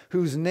him,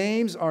 whose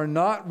names are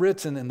not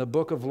written in the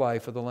book of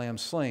life of the Lamb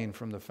slain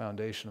from the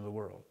foundation of the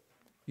world.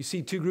 You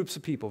see two groups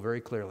of people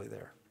very clearly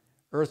there.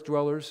 Earth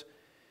dwellers,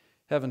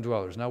 heaven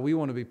dwellers. Now we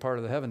want to be part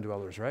of the heaven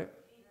dwellers, right?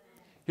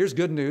 Here's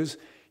good news.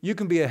 You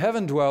can be a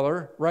heaven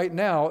dweller right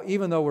now,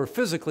 even though we're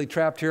physically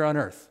trapped here on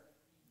earth.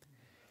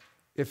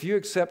 If you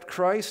accept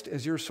Christ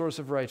as your source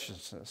of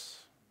righteousness,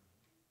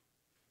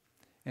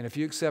 and if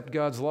you accept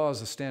God's law as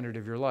the standard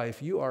of your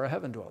life, you are a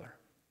heaven dweller.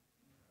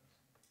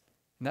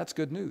 And that's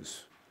good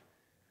news.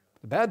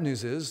 The bad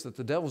news is that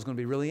the devil's going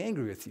to be really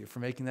angry with you for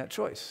making that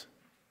choice.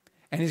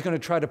 And he's going to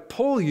try to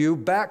pull you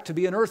back to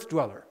be an earth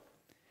dweller.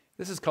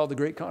 This is called the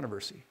great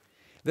controversy.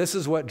 This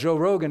is what Joe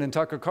Rogan and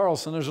Tucker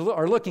Carlson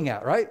are looking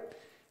at, right?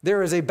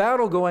 There is a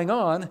battle going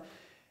on.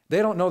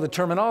 They don't know the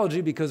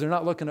terminology because they're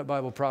not looking at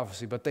Bible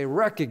prophecy, but they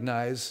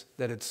recognize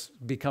that it's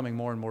becoming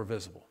more and more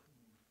visible.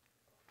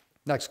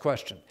 Next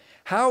question.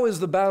 How is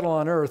the battle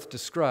on earth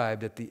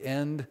described at the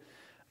end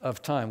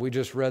of time? We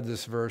just read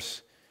this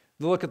verse.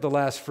 Look at the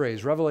last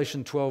phrase,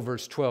 Revelation 12,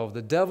 verse 12.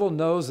 The devil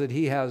knows that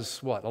he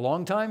has what, a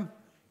long time?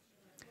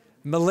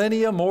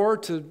 Millennia more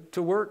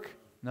to work?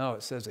 No,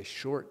 it says a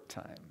short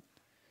time.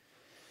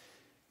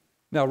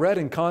 Now, read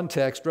in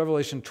context,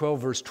 Revelation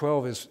 12, verse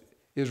 12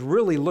 is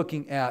really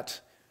looking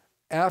at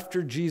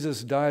after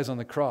Jesus dies on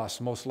the cross,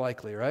 most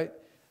likely, right?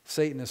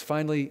 Satan is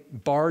finally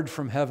barred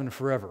from heaven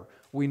forever.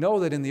 We know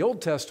that in the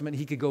Old Testament,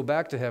 he could go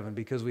back to heaven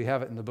because we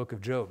have it in the book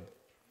of Job,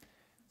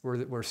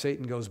 where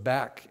Satan goes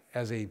back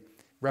as the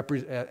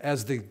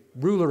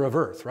ruler of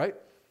earth, right?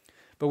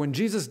 But when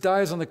Jesus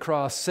dies on the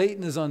cross,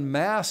 Satan is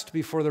unmasked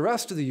before the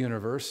rest of the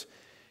universe.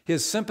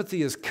 His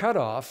sympathy is cut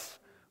off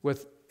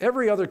with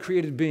every other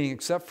created being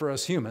except for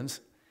us humans,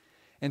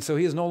 and so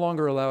he is no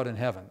longer allowed in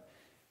heaven.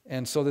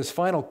 And so this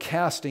final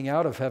casting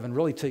out of heaven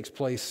really takes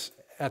place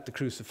at the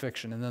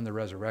crucifixion and then the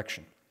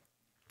resurrection.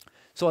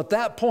 So at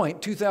that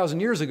point,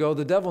 2,000 years ago,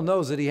 the devil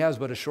knows that he has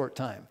but a short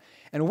time.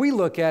 And we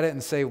look at it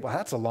and say, well,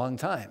 that's a long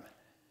time.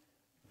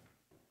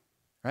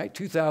 right?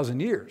 2,000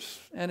 years,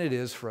 and it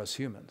is for us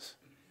humans.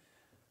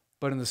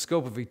 But in the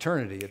scope of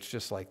eternity, it's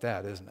just like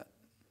that, isn't it?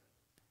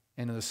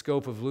 And in the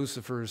scope of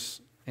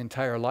Lucifer's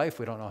entire life,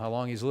 we don't know how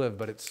long he's lived,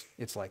 but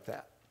it's like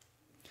that.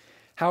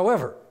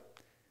 However,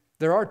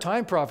 there are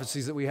time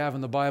prophecies that we have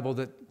in the Bible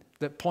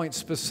that point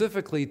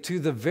specifically to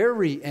the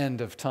very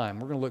end of time.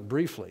 We're going to look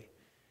briefly.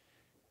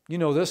 You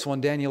know this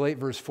one, Daniel 8,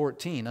 verse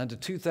 14, unto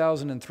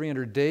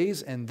 2,300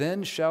 days, and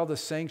then shall the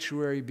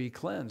sanctuary be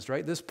cleansed,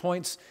 right? This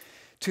points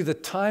to the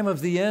time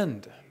of the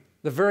end,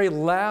 the very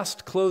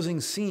last closing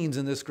scenes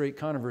in this great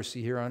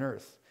controversy here on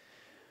earth,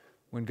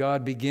 when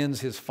God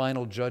begins his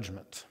final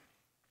judgment.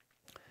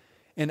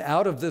 And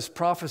out of this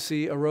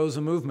prophecy arose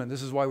a movement.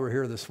 This is why we're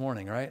here this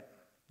morning, right?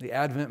 The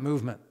Advent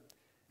movement.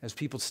 As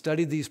people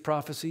studied these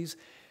prophecies,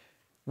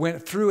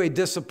 went through a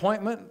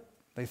disappointment.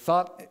 They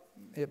thought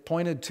it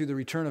pointed to the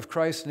return of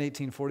Christ in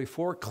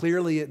 1844.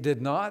 Clearly it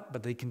did not,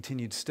 but they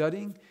continued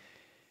studying.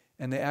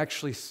 And they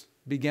actually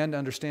began to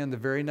understand the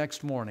very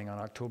next morning, on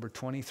October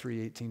 23,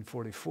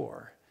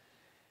 1844,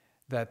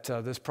 that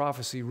this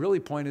prophecy really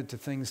pointed to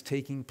things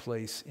taking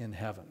place in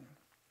heaven.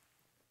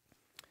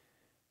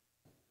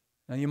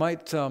 Now you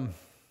might,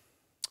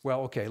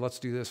 let's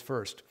do this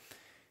first.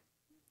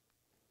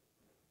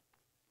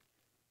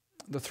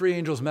 The three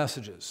angels'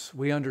 messages,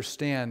 we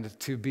understand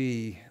to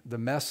be the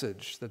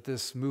message that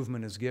this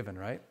movement is given,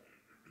 right?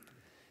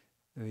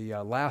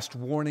 The last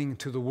warning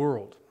to the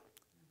world.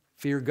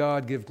 Fear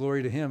God, give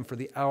glory to him, for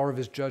the hour of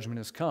his judgment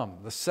has come.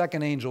 The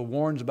second angel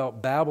warns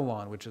about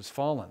Babylon, which has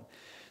fallen.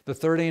 The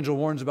third angel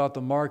warns about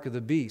the mark of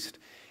the beast.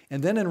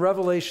 And then in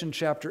Revelation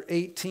chapter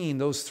 18,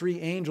 those three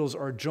angels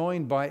are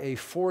joined by a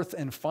fourth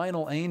and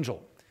final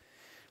angel.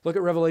 Look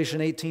at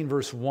Revelation 18,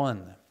 verse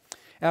 1.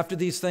 After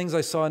these things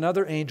I saw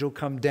another angel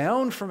come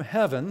down from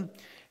heaven,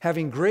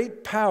 having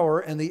great power,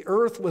 and the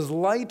earth was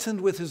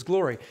lightened with his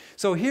glory.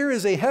 So here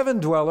is a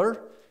heaven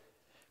dweller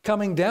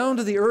coming down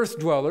to the earth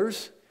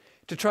dwellers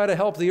to try to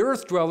help the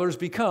earth dwellers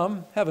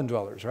become heaven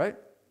dwellers, right?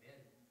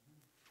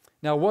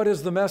 Now, what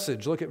is the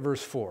message? Look at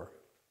verse 4.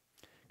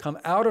 Come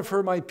out of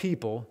her, my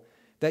people,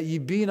 that ye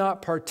be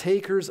not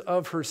partakers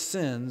of her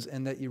sins,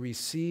 and that ye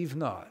receive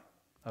not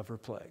of her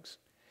plagues.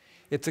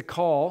 It's a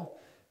call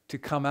to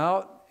come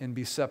out and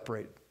be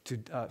separate, to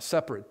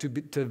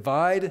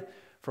divide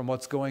from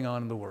what's going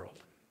on in the world.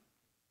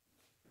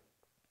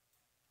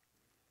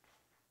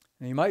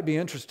 Now, you might be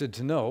interested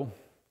to know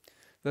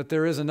that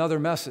there is another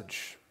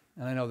message,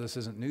 and I know this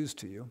isn't news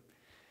to you.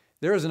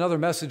 There is another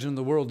message in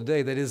the world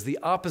today that is the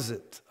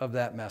opposite of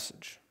that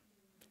message.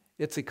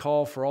 It's a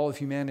call for all of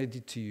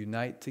humanity to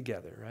unite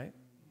together, right?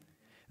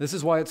 This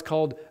is why it's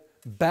called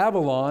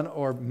Babylon,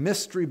 or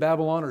Mystery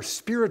Babylon, or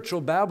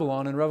Spiritual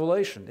Babylon in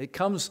Revelation. It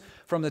comes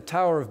from the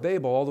Tower of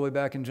Babel all the way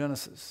back in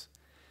Genesis.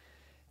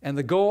 And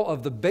the goal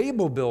of the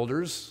Babel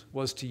builders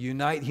was to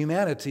unite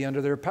humanity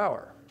under their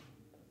power.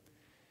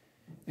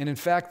 And in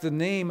fact, the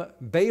name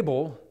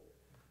Babel,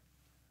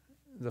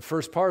 the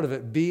first part of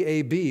it,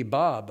 B-A-B,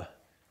 Bab,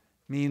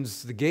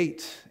 means the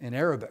gate in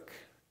Arabic.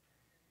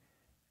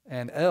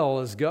 And El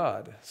is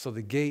God, so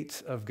the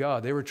gate of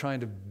God. They were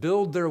trying to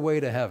build their way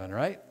to heaven,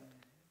 right?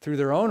 Through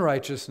their own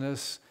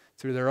righteousness,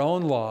 through their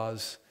own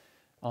laws,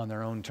 on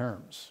their own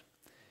terms.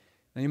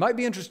 Now you might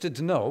be interested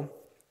to know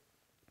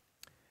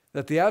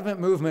that the Advent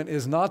movement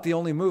is not the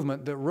only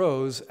movement that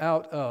rose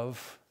out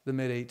of the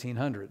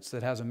mid-1800s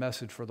that has a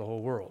message for the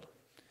whole world.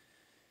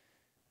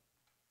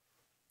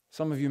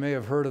 Some of you may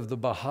have heard of the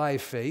Baha'i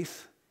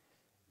faith.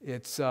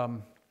 It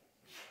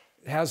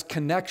has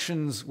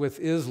connections with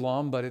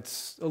Islam, but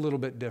it's a little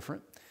bit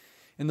different.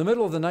 In the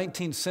middle of the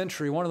 19th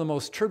century, one of the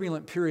most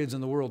turbulent periods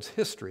in the world's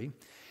history,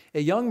 a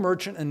young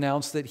merchant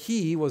announced that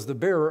he was the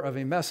bearer of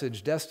a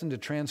message destined to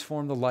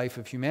transform the life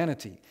of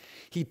humanity.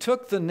 He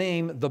took the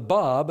name the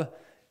Bab,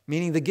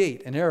 meaning the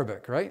gate in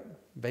Arabic, right?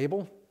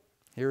 Babel.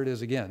 Here it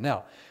is again.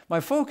 Now, my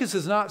focus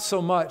is not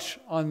so much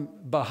on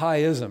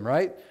Baha'ism,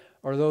 right?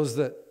 Or those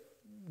that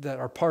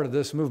are part of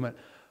this movement.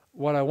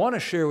 What I want to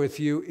share with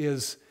you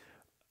is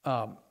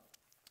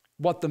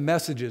what the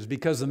message is,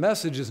 because the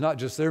message is not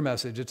just their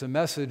message. It's a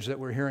message that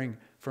we're hearing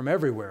from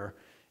everywhere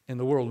in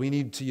the world. We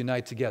need to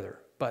unite together.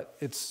 But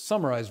it's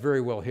summarized very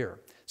well here.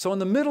 So in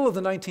the middle of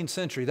the 19th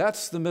century,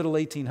 that's the middle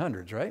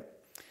 1800s, right?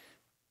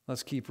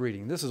 Let's keep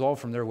reading. This is all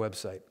from their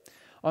website.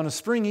 On a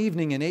spring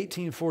evening in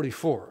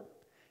 1844,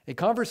 a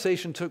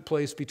conversation took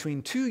place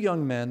between two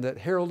young men that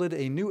heralded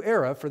a new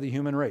era for the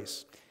human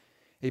race.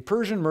 A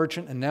Persian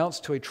merchant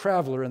announced to a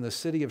traveler in the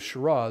city of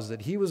Shiraz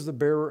that he was the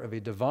bearer of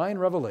a divine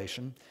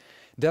revelation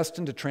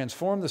destined to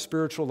transform the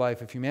spiritual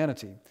life of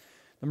humanity.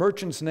 The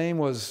merchant's name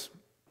was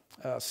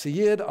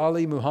Sayyid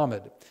Ali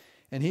Muhammad,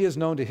 and he is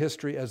known to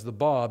history as the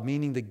Bab,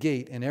 meaning the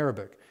gate in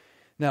Arabic.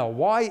 Now,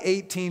 why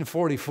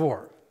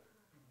 1844?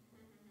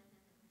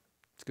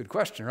 It's a good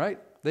question, right?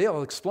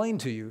 They'll explain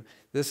to you.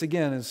 This,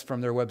 again, is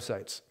from their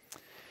websites.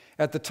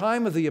 At the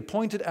time of the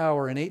appointed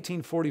hour in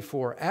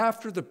 1844,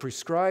 after the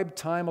prescribed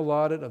time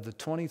allotted of the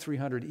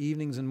 2,300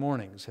 evenings and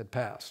mornings had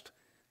passed,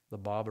 the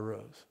Bab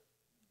arose.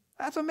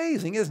 That's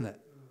amazing, isn't it?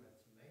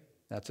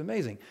 That's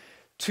amazing.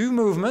 Two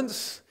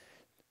movements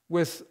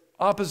with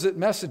opposite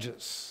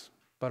messages,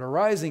 but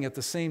arising at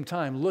the same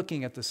time,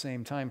 looking at the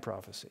same time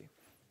prophecy.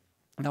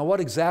 Now, what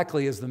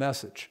exactly is the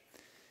message?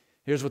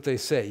 Here's what they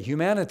say.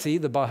 Humanity,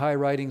 the Baha'i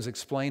writings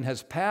explain,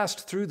 has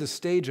passed through the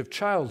stage of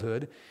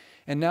childhood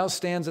and now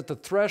stands at the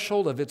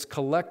threshold of its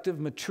collective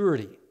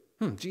maturity.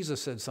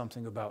 Jesus said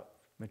something about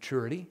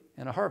maturity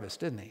and a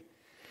harvest, didn't he?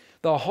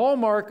 The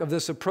hallmark of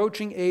this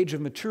approaching age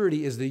of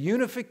maturity is the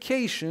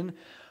unification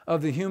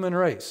of the human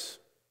race.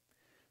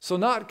 So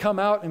not come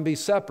out and be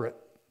separate.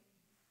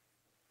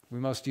 We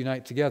must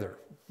unite together.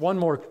 One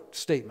more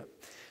statement.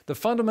 The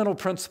fundamental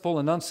principle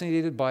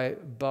enunciated by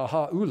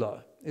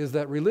Baha'u'llah is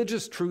that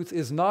religious truth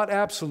is not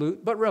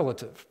absolute but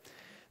relative,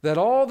 that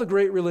all the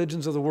great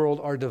religions of the world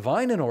are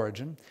divine in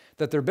origin,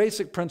 that their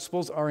basic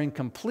principles are in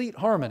complete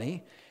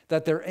harmony,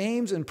 that their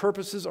aims and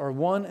purposes are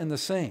one and the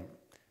same.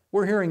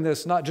 We're hearing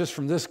this not just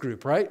from this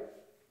group, right?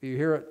 You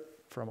hear it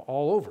from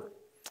all over.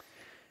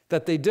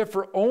 That they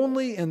differ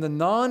only in the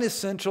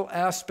non-essential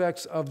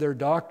aspects of their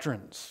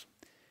doctrines,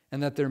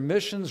 and that their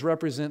missions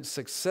represent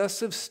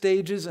successive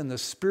stages in the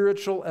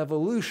spiritual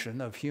evolution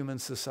of human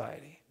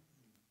society.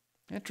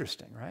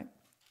 Interesting, right?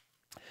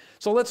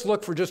 So let's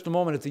look for just a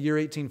moment at the year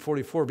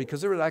 1844,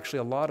 because there were actually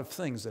a lot of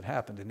things that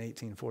happened in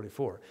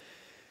 1844.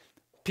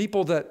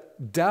 People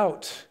that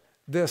doubt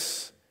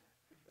this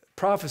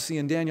prophecy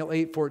in Daniel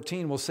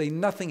 8:14 will say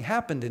nothing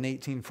happened in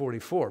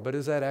 1844, but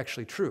is that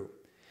actually true?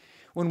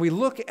 When we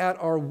look at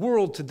our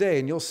world today,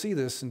 and you'll see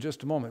this in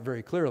just a moment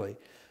very clearly,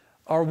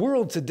 our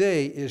world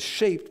today is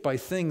shaped by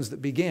things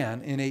that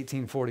began in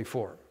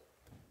 1844.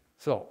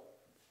 So,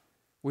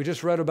 we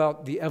just read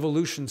about the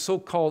evolution,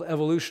 so-called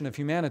evolution of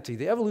humanity.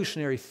 The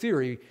evolutionary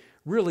theory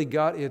really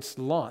got its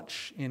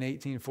launch in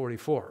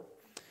 1844.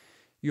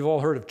 You've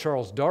all heard of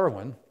Charles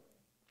Darwin,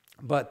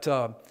 but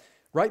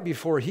right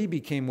before he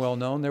became well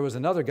known, there was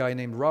another guy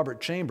named Robert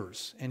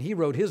Chambers, and he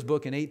wrote his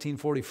book in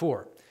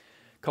 1844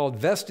 called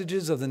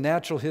Vestiges of the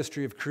Natural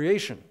History of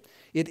Creation.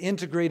 It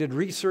integrated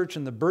research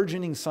in the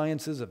burgeoning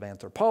sciences of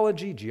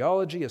anthropology,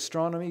 geology,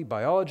 astronomy,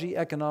 biology,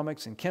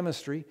 economics, and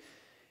chemistry.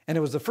 And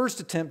it was the first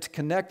attempt to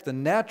connect the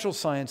natural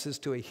sciences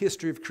to a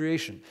history of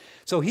creation.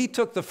 So he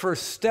took the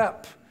first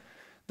step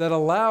that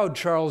allowed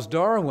Charles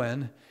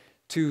Darwin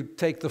to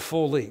take the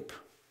full leap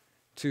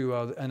to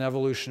an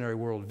evolutionary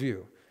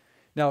worldview.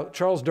 Now,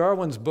 Charles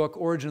Darwin's book,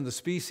 Origin of the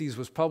Species,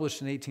 was published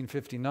in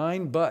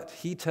 1859, but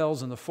he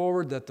tells in the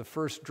foreword that the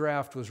first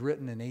draft was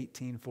written in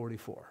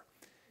 1844.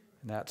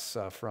 And that's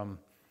from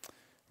a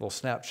little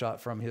snapshot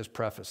from his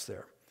preface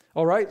there.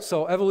 All right,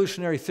 so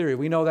evolutionary theory,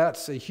 we know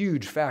that's a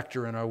huge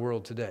factor in our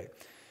world today.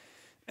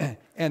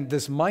 And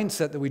this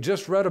mindset that we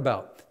just read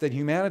about, that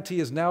humanity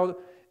is now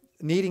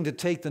needing to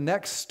take the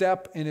next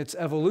step in its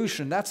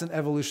evolution, that's an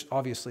evolution,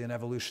 obviously an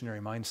evolutionary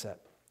mindset.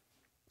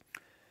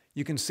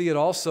 You can see it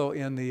also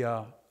in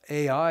the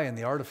AI and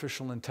the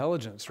artificial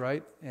intelligence,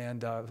 right?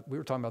 And we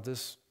were talking about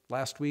this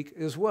last week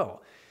as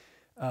well.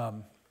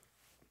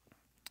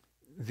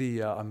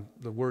 The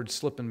word's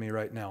slipping me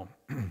right now.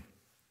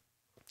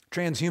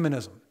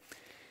 Transhumanism.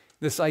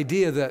 This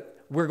idea that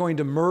we're going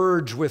to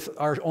merge with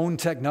our own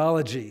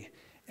technology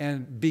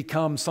and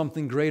become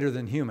something greater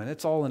than human.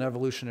 It's all an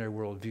evolutionary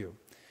worldview.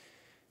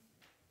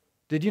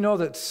 Did you know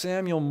that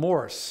Samuel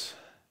Morse,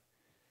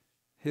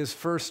 his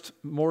first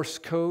Morse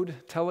code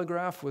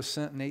telegraph was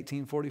sent in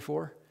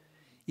 1844?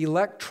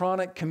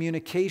 Electronic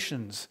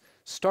communications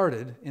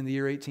started in the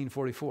year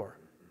 1844.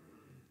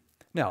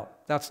 Now,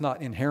 that's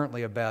not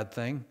inherently a bad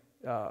thing.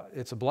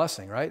 It's a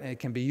blessing, right? And it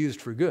can be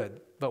used for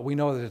good. But we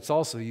know that it's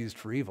also used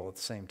for evil at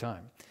the same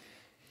time.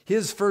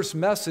 His first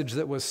message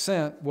that was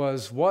sent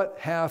was, "What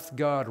hath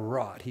God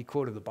wrought?" He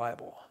quoted the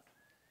Bible.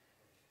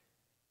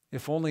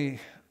 If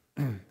only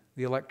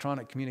the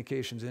electronic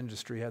communications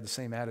industry had the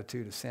same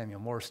attitude as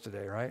Samuel Morse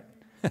today, right?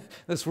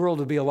 This world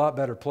would be a lot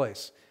better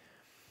place.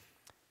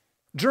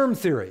 Germ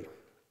theory.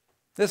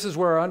 This is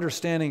where our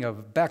understanding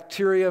of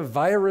bacteria,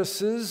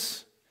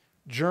 viruses,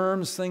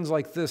 germs, things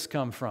like this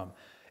come from.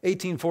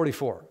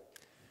 1844.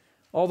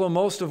 Although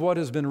most of what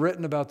has been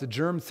written about the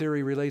germ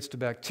theory relates to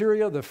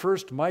bacteria, the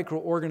first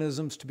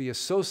microorganisms to be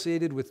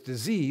associated with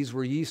disease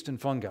were yeast and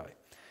fungi.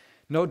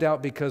 No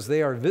doubt because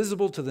they are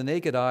visible to the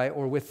naked eye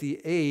or with the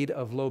aid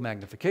of low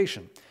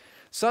magnification.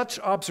 Such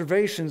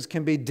observations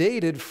can be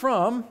dated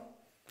from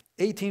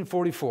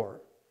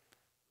 1844,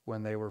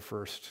 when they were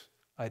first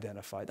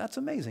identified. That's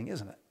amazing,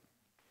 isn't it?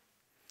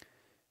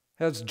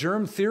 Has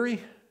germ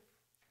theory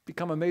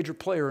become a major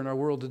player in our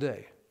world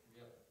today?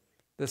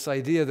 This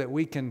idea that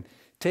we can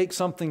take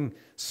something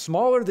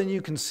smaller than you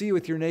can see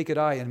with your naked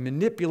eye and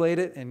manipulate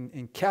it and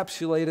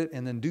encapsulate it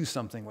and then do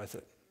something with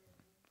it,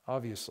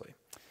 obviously.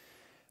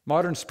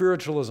 Modern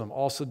spiritualism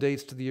also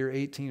dates to the year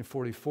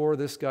 1844.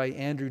 This guy,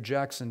 Andrew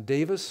Jackson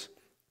Davis,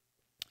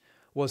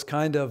 was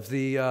kind of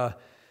the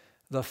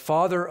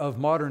father of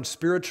modern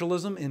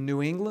spiritualism in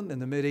New England in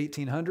the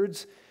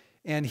mid-1800s.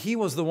 And he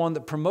was the one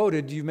that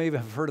promoted, you may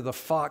have heard of the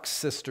Fox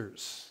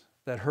sisters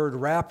that heard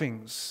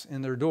rappings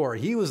in their door.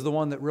 He was the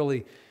one that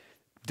really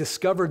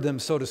discovered them,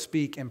 so to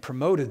speak, and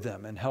promoted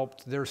them and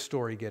helped their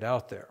story get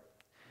out there.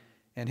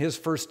 And his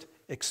first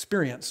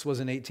experience was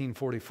in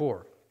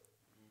 1844.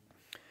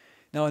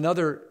 Now,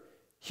 another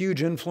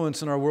huge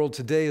influence in our world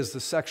today is the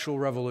sexual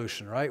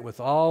revolution, right? With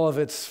all of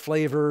its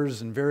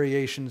flavors and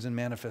variations and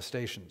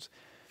manifestations.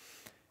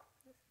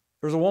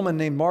 There was a woman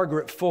named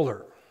Margaret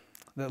Fuller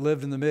that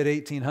lived in the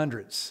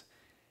mid-1800s.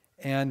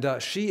 And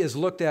she is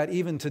looked at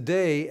even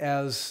today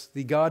as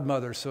the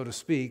godmother, so to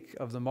speak,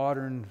 of the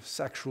modern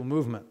sexual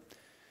movement.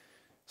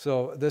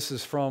 So this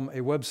is from a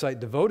website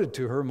devoted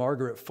to her,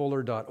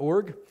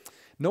 margaretfuller.org.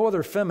 No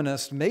other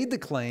feminist made the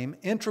claim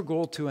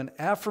integral to an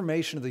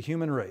affirmation of the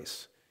human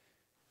race.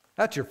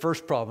 That's your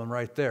first problem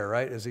right there,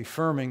 right? Is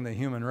affirming the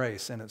human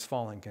race in its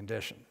fallen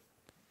condition.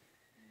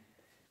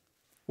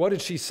 What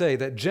did she say?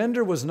 That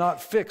gender was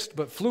not fixed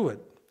but fluid.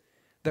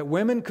 That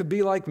women could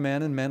be like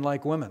men and men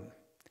like women.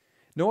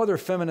 No other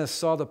feminist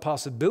saw the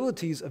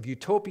possibilities of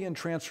utopian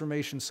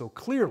transformation so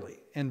clearly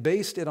and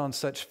based it on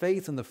such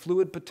faith in the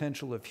fluid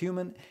potential of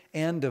human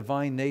and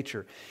divine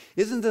nature.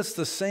 Isn't this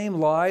the same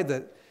lie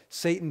that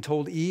Satan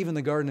told Eve in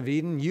the Garden of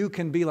Eden? You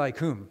can be like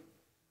whom?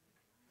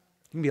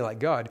 You can be like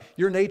God.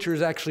 Your nature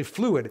is actually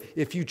fluid.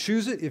 If you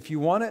choose it, if you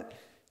want it,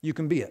 you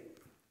can be it.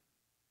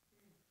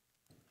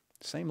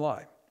 Same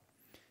lie.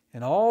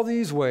 In all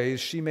these ways,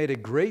 she made a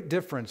great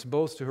difference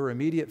both to her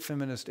immediate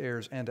feminist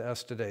heirs and to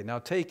us today. Now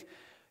take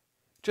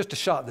just a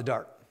shot in the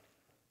dark.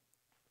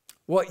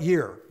 What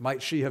year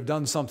might she have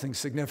done something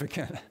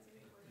significant?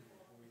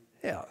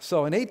 Yeah, so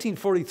in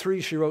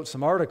 1843, she wrote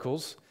some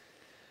articles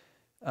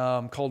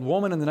called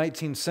Woman in the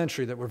 19th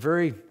Century that were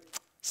very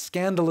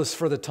scandalous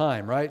for the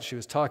time, right? She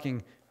was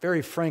talking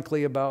very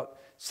frankly about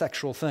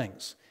sexual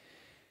things.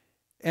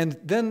 And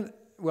then,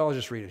 well, I'll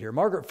just read it here.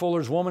 Margaret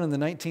Fuller's Woman in the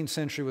 19th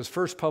Century was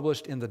first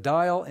published in The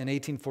Dial in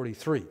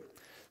 1843.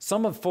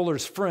 Some of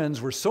Fuller's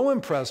friends were so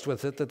impressed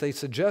with it that they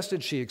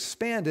suggested she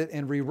expand it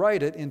and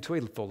rewrite it into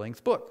a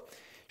full-length book.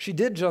 She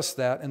did just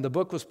that, and the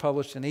book was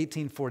published in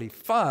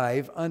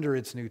 1845 under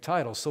its new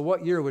title. So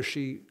what year was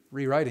she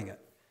rewriting it?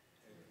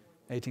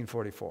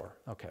 1844.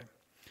 Okay.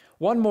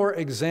 One more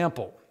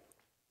example.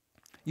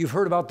 You've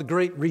heard about the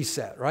Great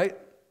Reset, right?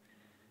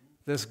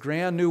 This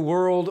grand new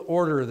world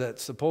order that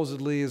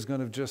supposedly is going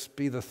to just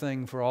be the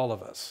thing for all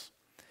of us.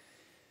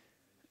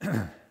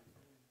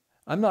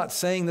 I'm not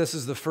saying this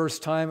is the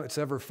first time it's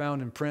ever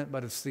found in print,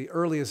 but it's the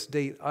earliest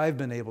date I've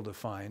been able to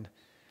find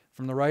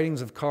from the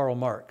writings of Karl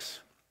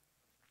Marx.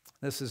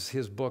 This is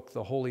his book,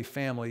 The Holy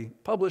Family,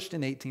 published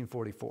in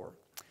 1844.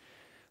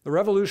 The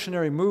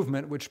revolutionary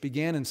movement, which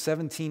began in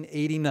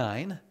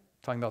 1789,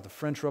 talking about the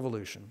French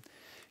Revolution,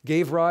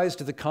 gave rise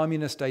to the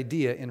communist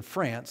idea in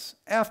France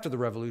after the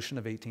Revolution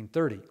of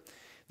 1830.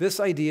 This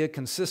idea,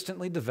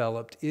 consistently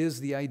developed,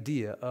 is the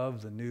idea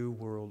of the New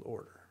World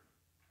Order.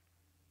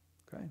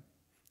 Okay?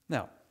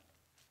 Now,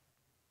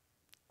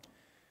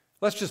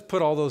 let's just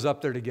put all those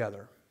up there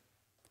together.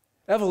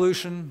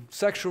 Evolution,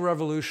 sexual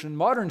revolution,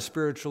 modern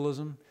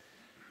spiritualism,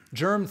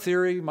 germ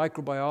theory,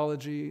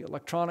 microbiology,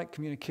 electronic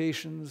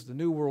communications, the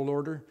New World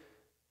Order.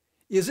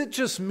 Is it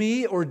just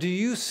me, or do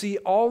you see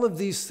all of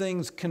these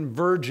things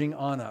converging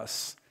on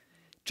us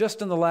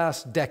just in the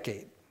last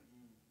decade?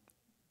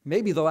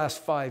 Maybe the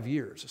last 5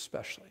 years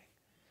especially.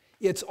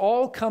 It's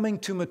all coming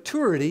to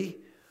maturity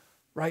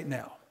right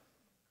now.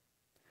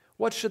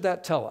 What should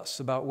that tell us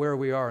about where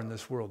we are in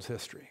this world's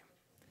history?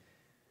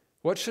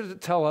 What should it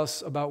tell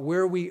us about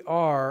where we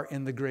are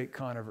in the great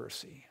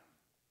controversy?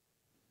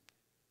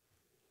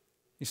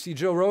 You see,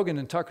 Joe Rogan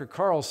and Tucker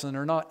Carlson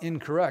are not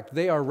incorrect.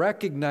 They are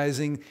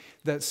recognizing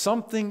that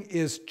something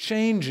is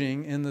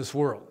changing in this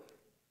world.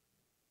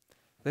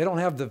 They don't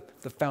have the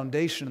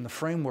foundation and the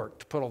framework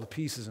to put all the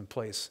pieces in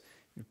place.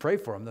 You pray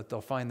for them that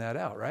they'll find that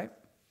out, right?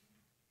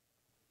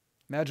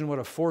 Imagine what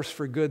a force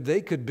for good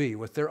they could be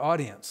with their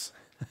audience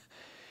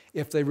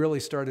if they really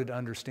started to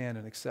understand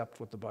and accept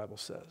what the Bible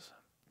says.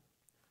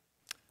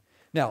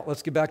 Now,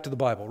 let's get back to the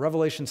Bible.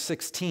 Revelation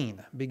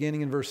 16,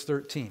 beginning in verse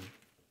 13.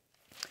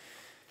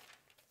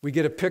 We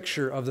get a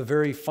picture of the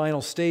very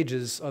final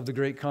stages of the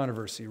great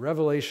controversy.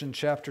 Revelation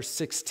chapter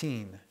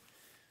 16.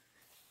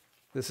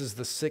 This is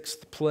the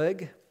sixth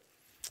plague.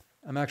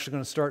 I'm actually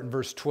going to start in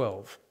verse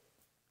 12.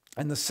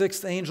 And the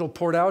sixth angel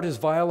poured out his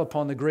vial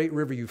upon the great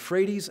river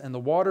Euphrates, and the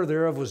water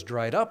thereof was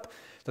dried up,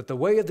 that the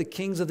way of the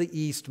kings of the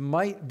east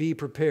might be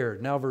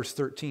prepared. Now verse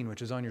 13,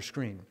 which is on your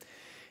screen.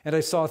 And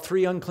I saw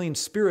 3 unclean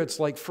spirits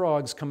like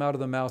frogs come out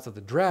of the mouth of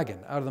the dragon,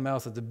 out of the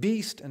mouth of the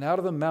beast, and out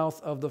of the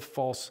mouth of the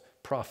false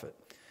prophet.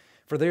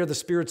 For they are the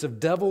spirits of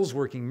devils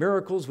working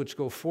miracles, which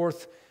go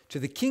forth to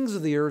the kings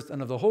of the earth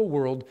and of the whole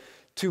world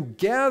to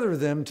gather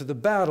them to the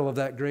battle of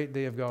that great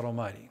day of God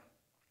Almighty.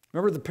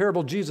 Remember the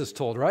parable Jesus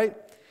told, right?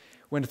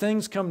 When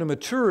things come to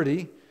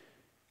maturity,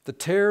 the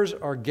tares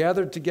are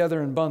gathered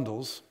together in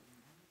bundles,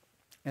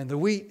 and the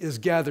wheat is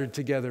gathered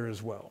together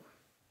as well.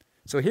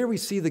 So here we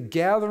see the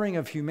gathering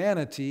of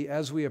humanity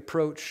as we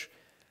approach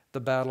the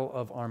battle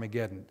of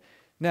Armageddon.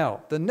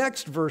 Now, the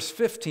next verse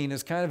 15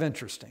 is kind of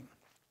interesting.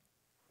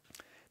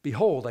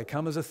 Behold, I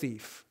come as a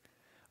thief.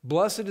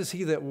 Blessed is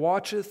he that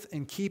watcheth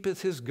and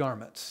keepeth his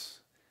garments,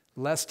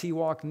 lest he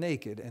walk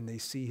naked and they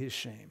see his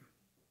shame.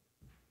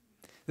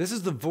 This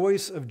is the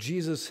voice of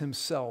Jesus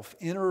himself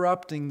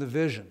interrupting the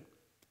vision.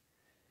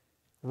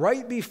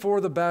 Right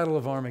before the Battle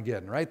of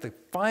Armageddon, right? The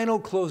final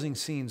closing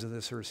scenes of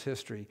this earth's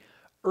history,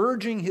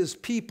 urging his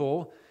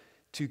people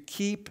to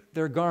keep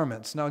their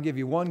garments. Now I'll give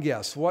you one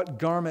guess. What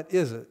garment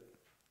is it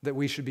that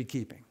we should be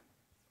keeping?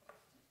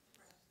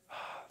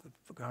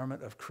 The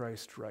garment of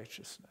Christ's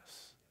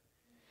righteousness.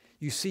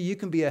 You see, you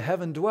can be a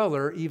heaven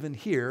dweller even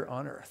here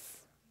on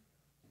earth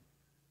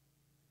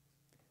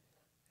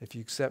if you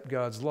accept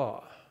God's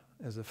law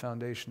as the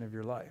foundation of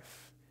your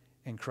life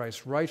and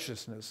Christ's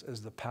righteousness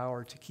as the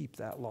power to keep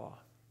that law.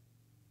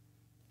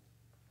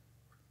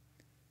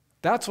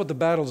 That's what the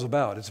battle's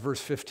about. It's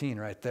verse 15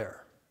 right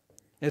there.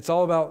 It's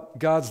all about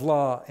God's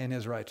law and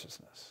his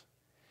righteousness.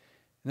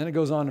 And then it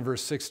goes on in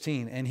verse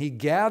 16. And he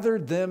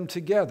gathered them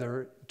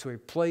together to a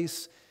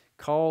place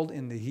called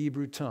in the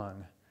Hebrew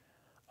tongue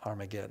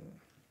Armageddon.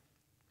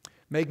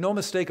 Make no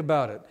mistake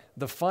about it.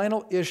 The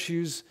final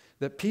issues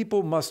that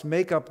people must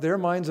make up their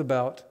minds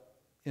about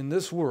in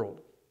this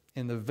world,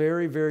 in the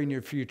very, very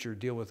near future,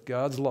 deal with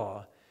God's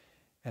law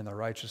and the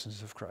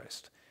righteousness of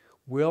Christ.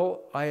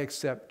 Will I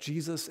accept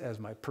Jesus as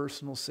my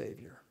personal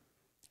Savior,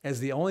 as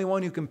the only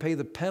one who can pay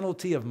the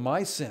penalty of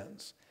my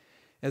sins,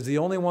 as the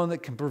only one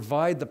that can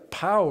provide the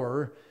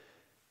power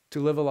to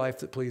live a life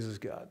that pleases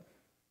God?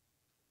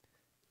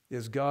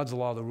 Is God's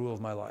law the rule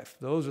of my life?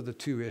 Those are the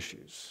two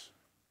issues.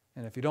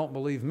 And if you don't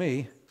believe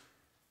me,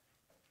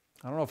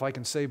 I don't know if I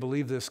can say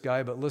believe this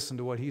guy, but listen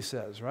to what he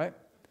says, right?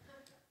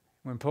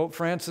 When Pope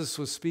Francis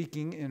was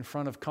speaking in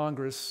front of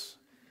Congress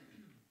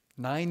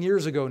 9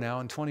 years ago now,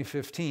 in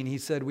 2015, he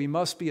said, we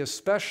must be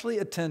especially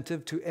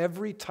attentive to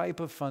every type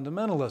of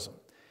fundamentalism,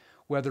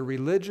 whether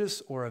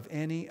religious or of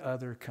any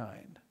other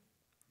kind.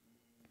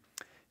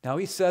 Now,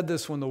 he said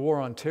this when the war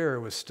on terror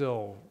was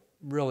still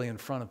really in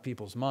front of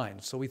people's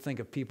minds. So we think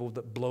of people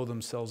that blow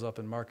themselves up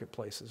in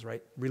marketplaces,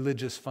 right?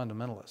 Religious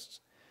fundamentalists.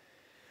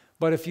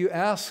 But if you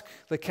ask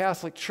the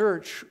Catholic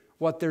Church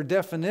what their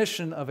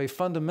definition of a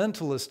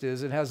fundamentalist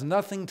is, it has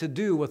nothing to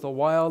do with a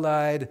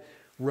wild-eyed,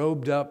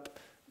 robed-up,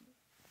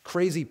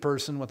 crazy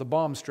person with a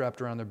bomb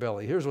strapped around their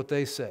belly. Here's what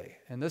they say,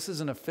 and this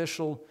is an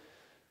official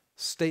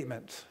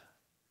statement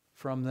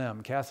from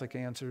them, Catholic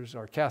Answers,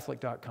 or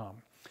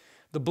Catholic.com.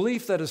 The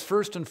belief that is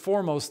first and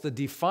foremost the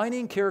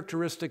defining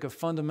characteristic of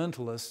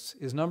fundamentalists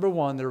is, number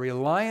one, their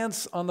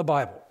reliance on the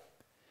Bible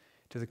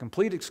to the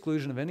complete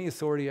exclusion of any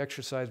authority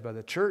exercised by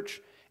the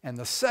church, and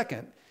the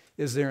second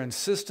is their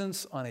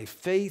insistence on a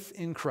faith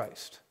in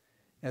Christ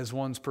as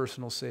one's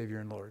personal Savior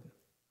and Lord.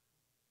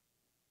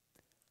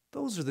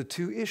 Those are the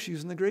two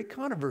issues in the great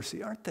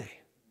controversy, aren't they?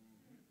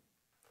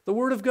 The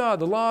Word of God,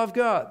 the law of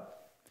God,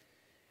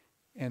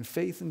 and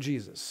faith in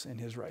Jesus and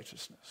his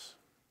righteousness.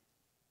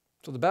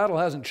 So the battle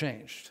hasn't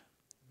changed.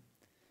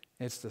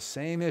 It's the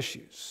same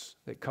issues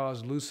that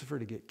caused Lucifer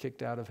to get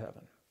kicked out of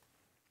heaven.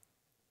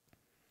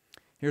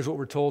 Here's what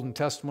we're told in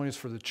Testimonies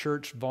for the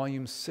Church,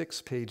 Volume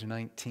 6, page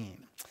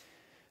 19.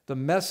 The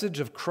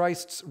message of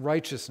Christ's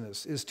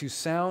righteousness is to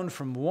sound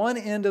from one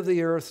end of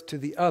the earth to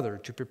the other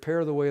to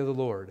prepare the way of the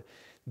Lord.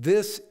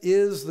 This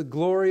is the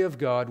glory of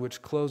God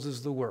which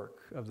closes the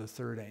work of the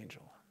third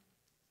angel.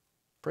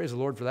 Praise the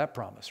Lord for that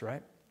promise,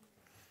 right?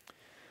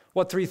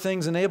 What three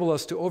things enable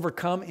us to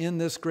overcome in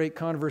this great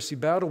controversy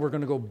battle? We're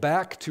going to go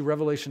back to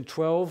Revelation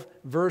 12,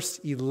 verse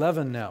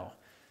 11 now.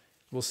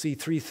 We'll see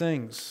three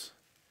things.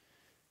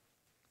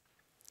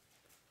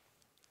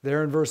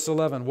 There in verse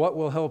 11, what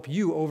will help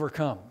you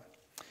overcome?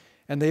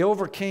 And they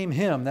overcame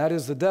him, that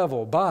is the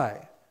devil,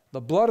 by the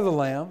blood of the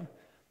Lamb,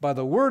 by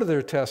the word of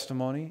their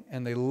testimony,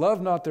 and they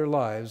loved not their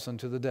lives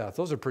unto the death.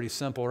 Those are pretty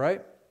simple,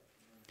 right?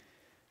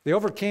 They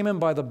overcame him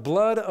by the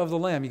blood of the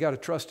Lamb. You got to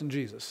trust in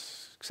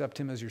Jesus. Accept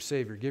him as your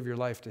Savior. Give your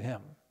life to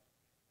him.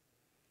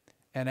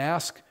 And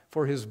ask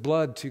for his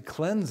blood to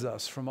cleanse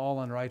us from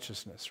all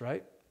unrighteousness,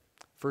 right?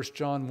 1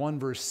 John 1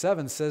 verse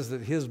 7 says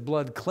that his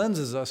blood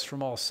cleanses us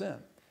from all sin.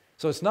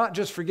 So it's not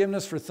just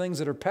forgiveness for things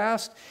that are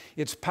past.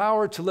 It's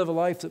power to live a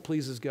life that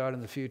pleases God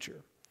in the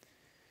future.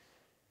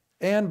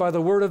 And by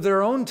the word of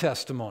their own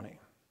testimony,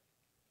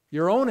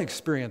 your own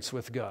experience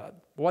with God.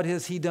 What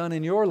has he done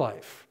in your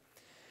life?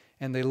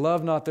 And they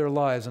love not their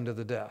lives unto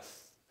the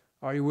death.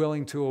 Are you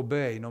willing to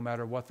obey no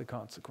matter what the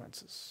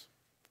consequences?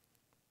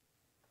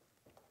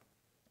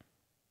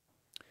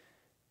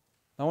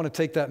 I want to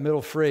take that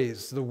middle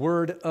phrase, the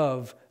word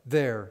of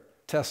their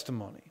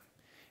testimony.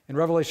 In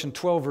Revelation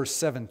 12, verse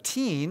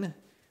 17,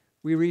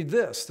 we read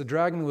this: the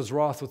dragon was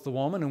wroth with the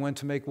woman and went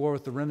to make war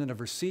with the remnant of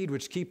her seed,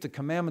 which keep the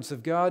commandments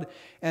of God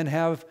and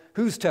have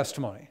whose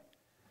testimony?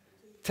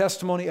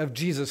 Testimony of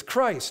Jesus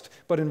Christ.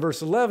 But in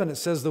verse 11, it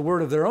says the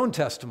word of their own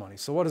testimony.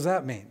 So what does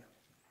that mean?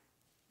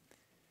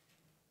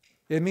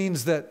 It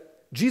means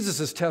that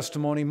Jesus'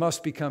 testimony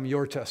must become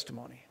your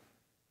testimony,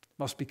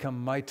 must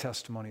become my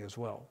testimony as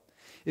well.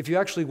 If you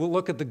actually will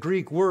look at the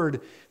Greek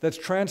word that's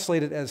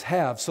translated as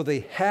have, so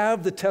they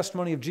have the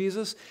testimony of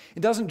Jesus,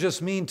 it doesn't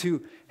just mean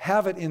to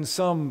have it in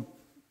some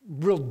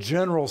real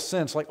general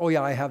sense, like, oh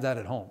yeah, I have that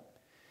at home.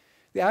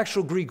 The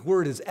actual Greek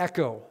word is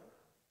echo.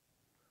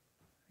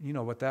 You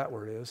know what that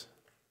word is.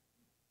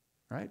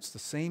 right? It's the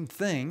same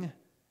thing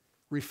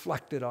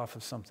reflected off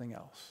of something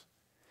else.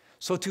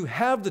 So to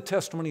have the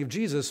testimony of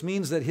Jesus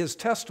means that his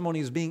testimony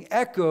is being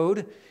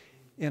echoed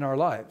in our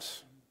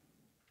lives.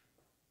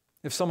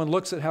 If someone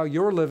looks at how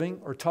you're living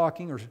or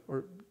talking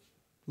or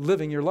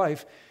living your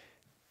life,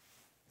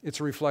 it's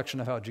a reflection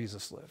of how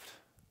Jesus lived.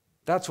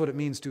 That's what it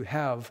means to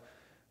have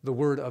the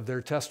word of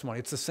their testimony.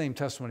 It's the same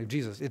testimony of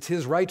Jesus. It's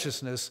his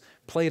righteousness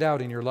played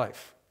out in your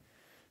life.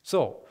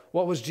 So,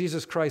 what was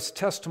Jesus Christ's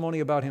testimony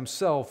about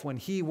himself when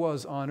he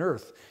was on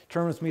earth?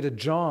 Turn with me to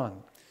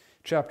John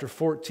chapter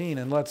 14,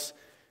 and let's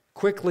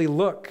quickly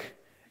look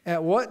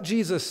at what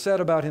Jesus said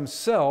about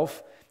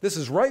himself. This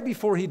is right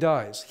before he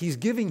dies. He's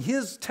giving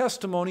his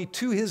testimony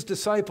to his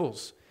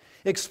disciples,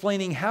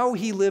 explaining how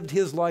he lived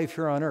his life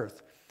here on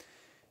earth.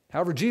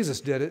 However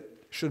Jesus did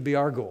it should be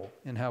our goal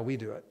in how we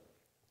do it.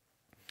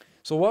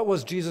 So what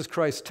was Jesus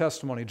Christ's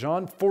testimony?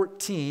 John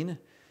 14,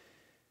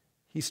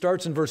 he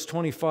starts in verse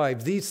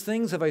 25. These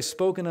things have I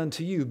spoken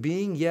unto you,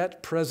 being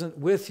yet present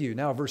with you.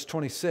 Now verse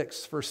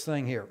 26, first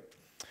thing here.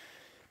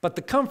 But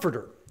the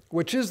Comforter,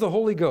 which is the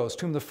Holy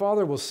Ghost, whom the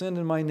Father will send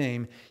in my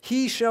name,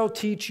 he shall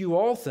teach you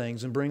all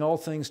things and bring all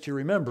things to your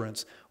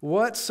remembrance,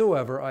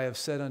 whatsoever I have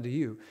said unto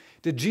you.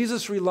 Did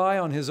Jesus rely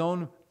on his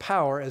own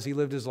power as he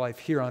lived his life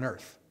here on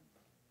earth?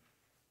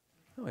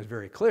 No, it's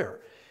very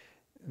clear.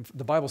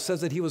 The Bible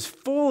says that he was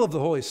full of the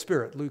Holy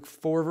Spirit, Luke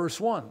 4, verse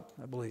 1,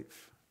 I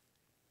believe.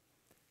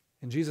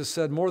 And Jesus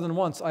said more than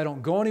once, I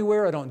don't go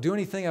anywhere, I don't do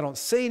anything, I don't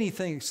say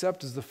anything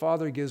except as the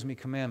Father gives me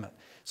commandment.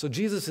 So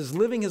Jesus is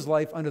living his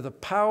life under the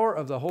power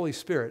of the Holy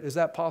Spirit. Is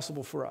that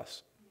possible for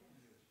us?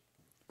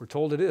 We're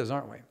told it is,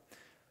 aren't we?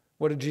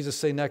 What did Jesus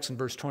say next in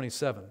verse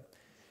 27?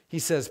 He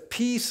says,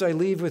 peace I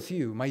leave with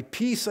you, my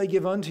peace I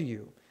give unto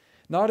you.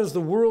 Not as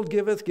the world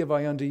giveth, give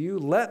I unto you.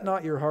 Let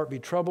not your heart be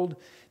troubled,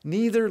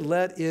 neither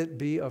let it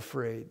be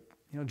afraid.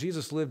 You know,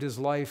 Jesus lived his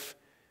life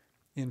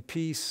in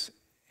peace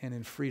and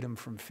in freedom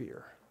from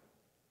fear.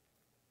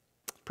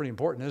 Pretty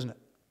important, isn't it?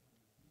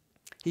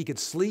 He could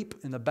sleep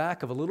in the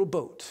back of a little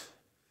boat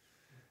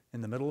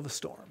in the middle of a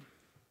storm.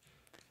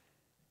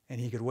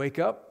 And he could wake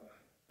up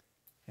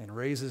and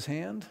raise his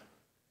hand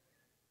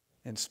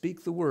and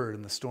speak the word,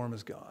 and the storm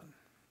is gone.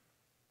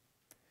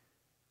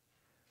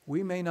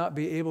 We may not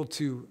be able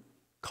to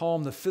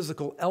calm the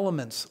physical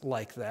elements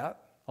like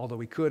that, although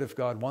we could if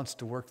God wants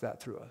to work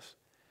that through us.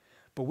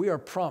 But we are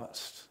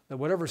promised that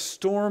whatever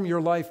storm your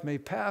life may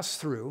pass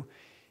through,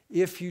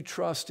 if you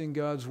trust in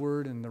God's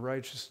word and the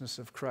righteousness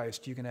of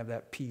Christ, you can have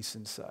that peace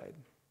inside.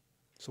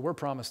 So we're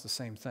promised the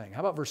same thing.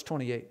 How about verse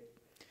 28?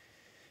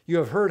 You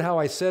have heard how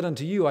I said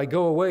unto you, I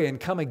go away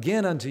and come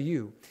again unto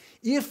you.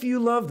 If you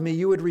loved me,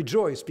 you would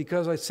rejoice,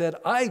 because I said,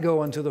 I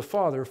go unto the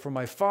Father, for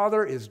my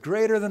Father is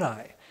greater than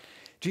I.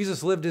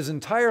 Jesus lived his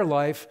entire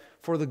life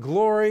for the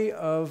glory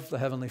of the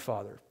Heavenly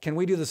Father. Can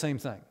we do the same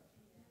thing?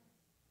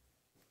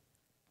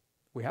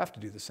 We have to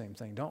do the same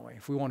thing, don't we,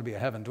 if we want to be a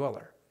heaven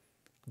dweller,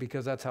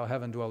 because that's how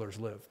heaven dwellers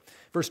live.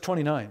 Verse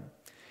 29,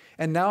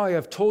 and now I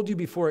have told you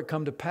before it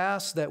come to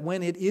pass, that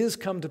when it is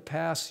come to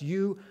pass,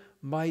 you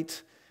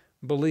might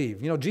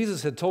believe. You know,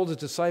 Jesus had told his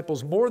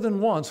disciples more than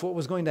once what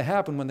was going to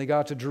happen when they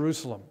got to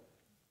Jerusalem.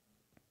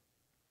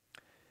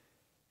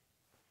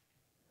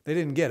 They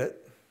didn't get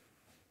it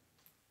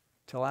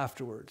till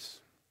afterwards.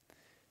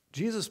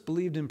 Jesus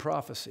believed in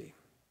prophecy,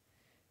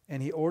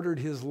 and he ordered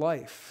his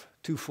life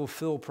to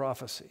fulfill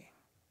prophecy.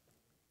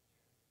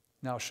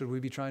 Now, should we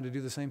be trying to do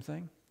the same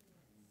thing?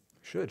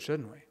 Should,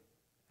 shouldn't we?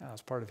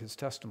 That's part of his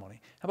testimony.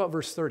 How about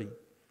verse 30?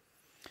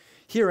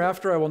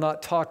 Hereafter I will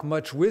not talk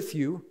much with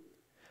you,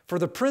 for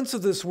the prince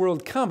of this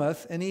world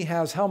cometh, and he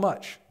has how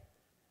much?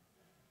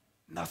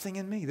 Nothing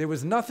in me. There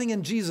was nothing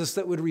in Jesus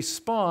that would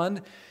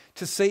respond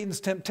to Satan's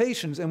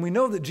temptations. And we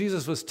know that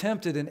Jesus was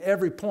tempted in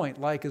every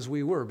point, like as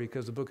we were,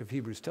 because the book of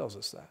Hebrews tells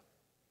us that.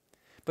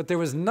 But there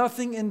was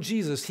nothing in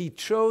Jesus. He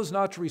chose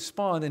not to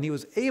respond, and he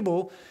was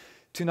able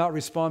to not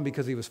respond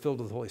because he was filled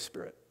with the Holy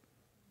Spirit.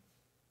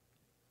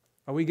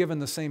 Are we given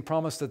the same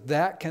promise that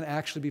that can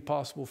actually be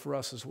possible for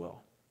us as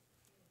well?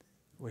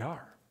 We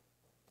are.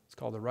 It's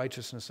called the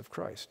righteousness of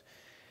Christ.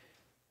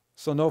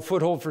 So no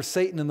foothold for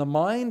Satan in the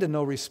mind and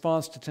no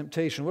response to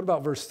temptation. What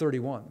about verse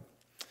 31?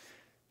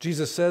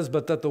 Jesus says,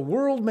 but that the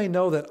world may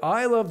know that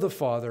I love the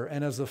Father,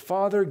 and as the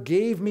Father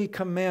gave me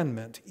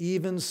commandment,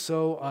 even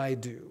so I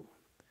do.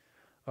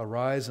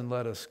 Arise and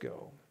let us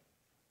go.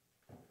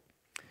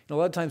 A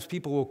lot of times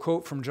people will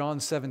quote from John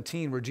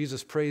 17 where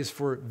Jesus prays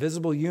for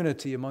visible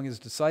unity among his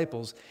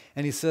disciples,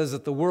 and he says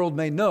that the world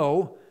may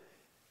know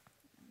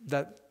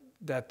that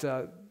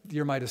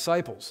you're my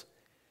disciples.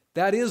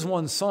 That is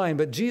one sign,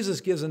 but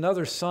Jesus gives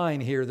another sign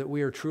here that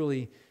we are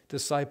truly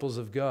disciples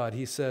of God.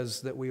 He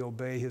says that we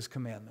obey his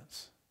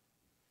commandments.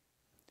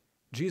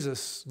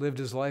 Jesus lived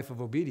his life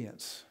of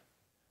obedience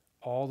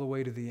all the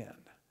way to the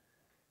end,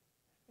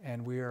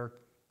 and we are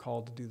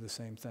called to do the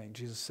same thing.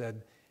 Jesus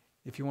said,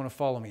 if you want to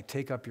follow me,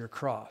 take up your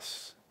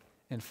cross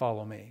and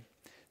follow me.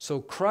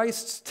 So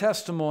Christ's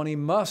testimony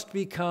must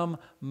become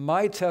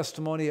my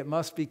testimony. It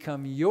must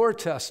become your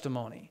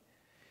testimony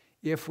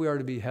if we are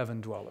to be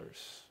heaven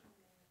dwellers.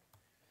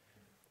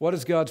 What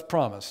is God's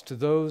promise to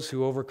those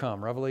who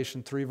overcome?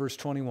 Revelation 3, verse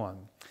 21.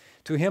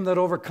 To him that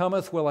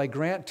overcometh will I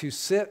grant to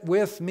sit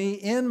with me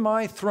in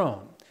my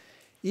throne,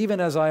 even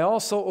as I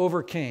also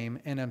overcame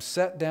and am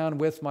set down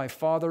with my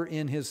Father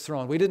in his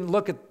throne. We didn't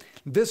look at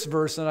this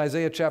verse in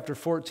Isaiah chapter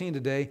 14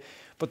 today,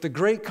 but the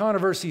great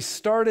controversy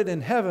started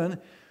in heaven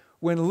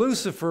when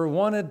Lucifer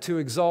wanted to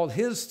exalt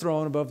his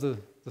throne above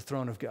the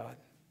throne of God.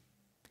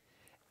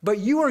 But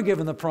you are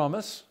given the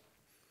promise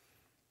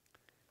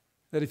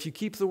that if you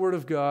keep the word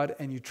of God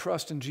and you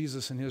trust in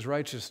Jesus and his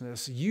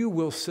righteousness, you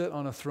will sit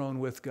on a throne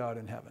with God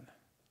in heaven.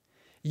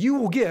 You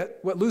will get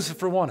what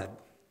Lucifer wanted.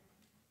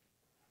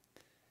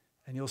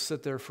 And you'll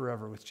sit there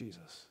forever with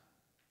Jesus.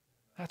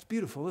 That's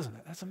beautiful, isn't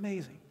it? That's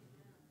amazing.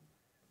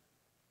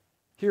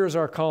 Here is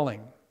our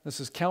calling.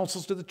 This is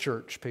Counsels to the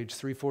Church, page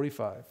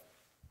 345.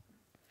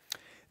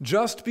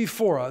 Just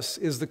before us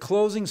is the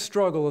closing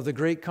struggle of the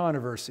great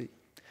controversy,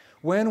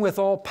 when with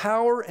all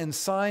power and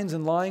signs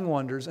and lying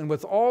wonders, and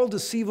with all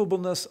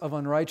deceivableness of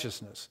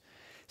unrighteousness,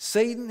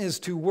 Satan is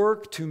to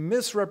work to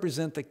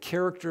misrepresent the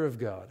character of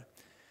God,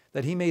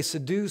 that he may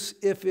seduce,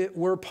 if it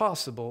were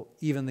possible,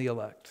 even the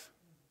elect.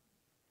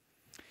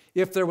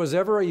 If there was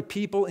ever a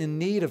people in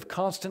need of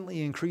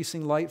constantly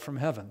increasing light from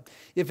heaven,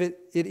 if it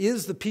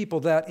is the people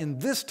that in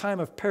this time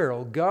of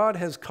peril God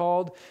has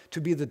called to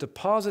be the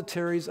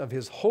depositaries of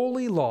his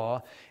holy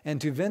law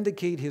and to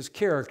vindicate his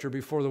character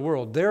before the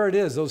world. There it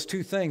is, those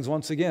two things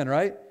once again,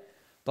 right?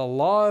 The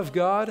law of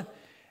God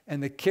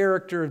and the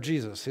character of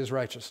Jesus, his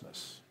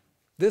righteousness.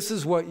 This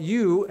is what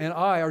you and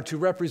I are to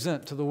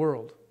represent to the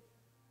world.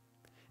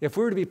 If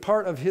we were to be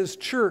part of his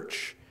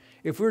church,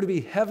 if we were to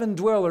be heaven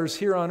dwellers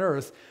here on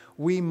earth,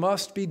 we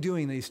must be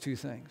doing these two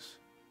things.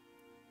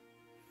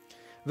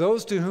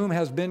 Those to whom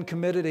has been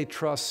committed a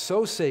trust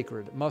so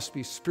sacred must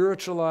be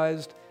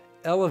spiritualized,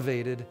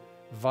 elevated,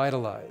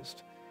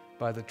 vitalized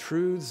by the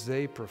truths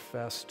they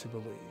profess to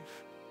believe.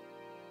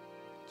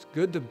 It's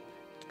good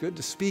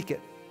to speak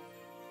it,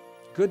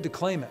 good to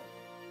claim it.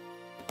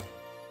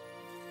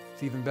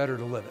 It's even better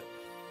to live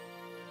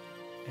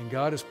it. And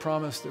God has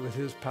promised that with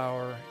his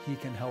power, he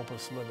can help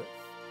us live it,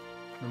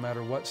 no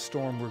matter what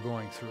storm we're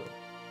going through.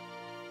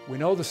 We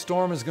know the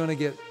storm is going to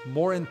get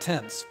more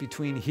intense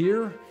between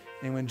here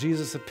and when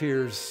Jesus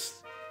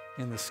appears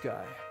in the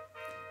sky.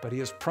 But he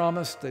has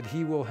promised that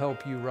he will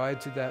help you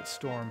ride through that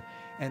storm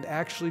and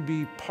actually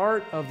be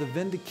part of the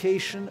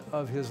vindication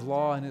of his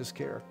law and his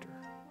character.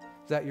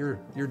 Is that your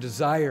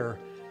desire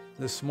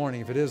this morning?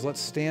 If it is, let's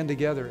stand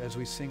together as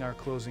we sing our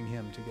closing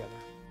hymn together.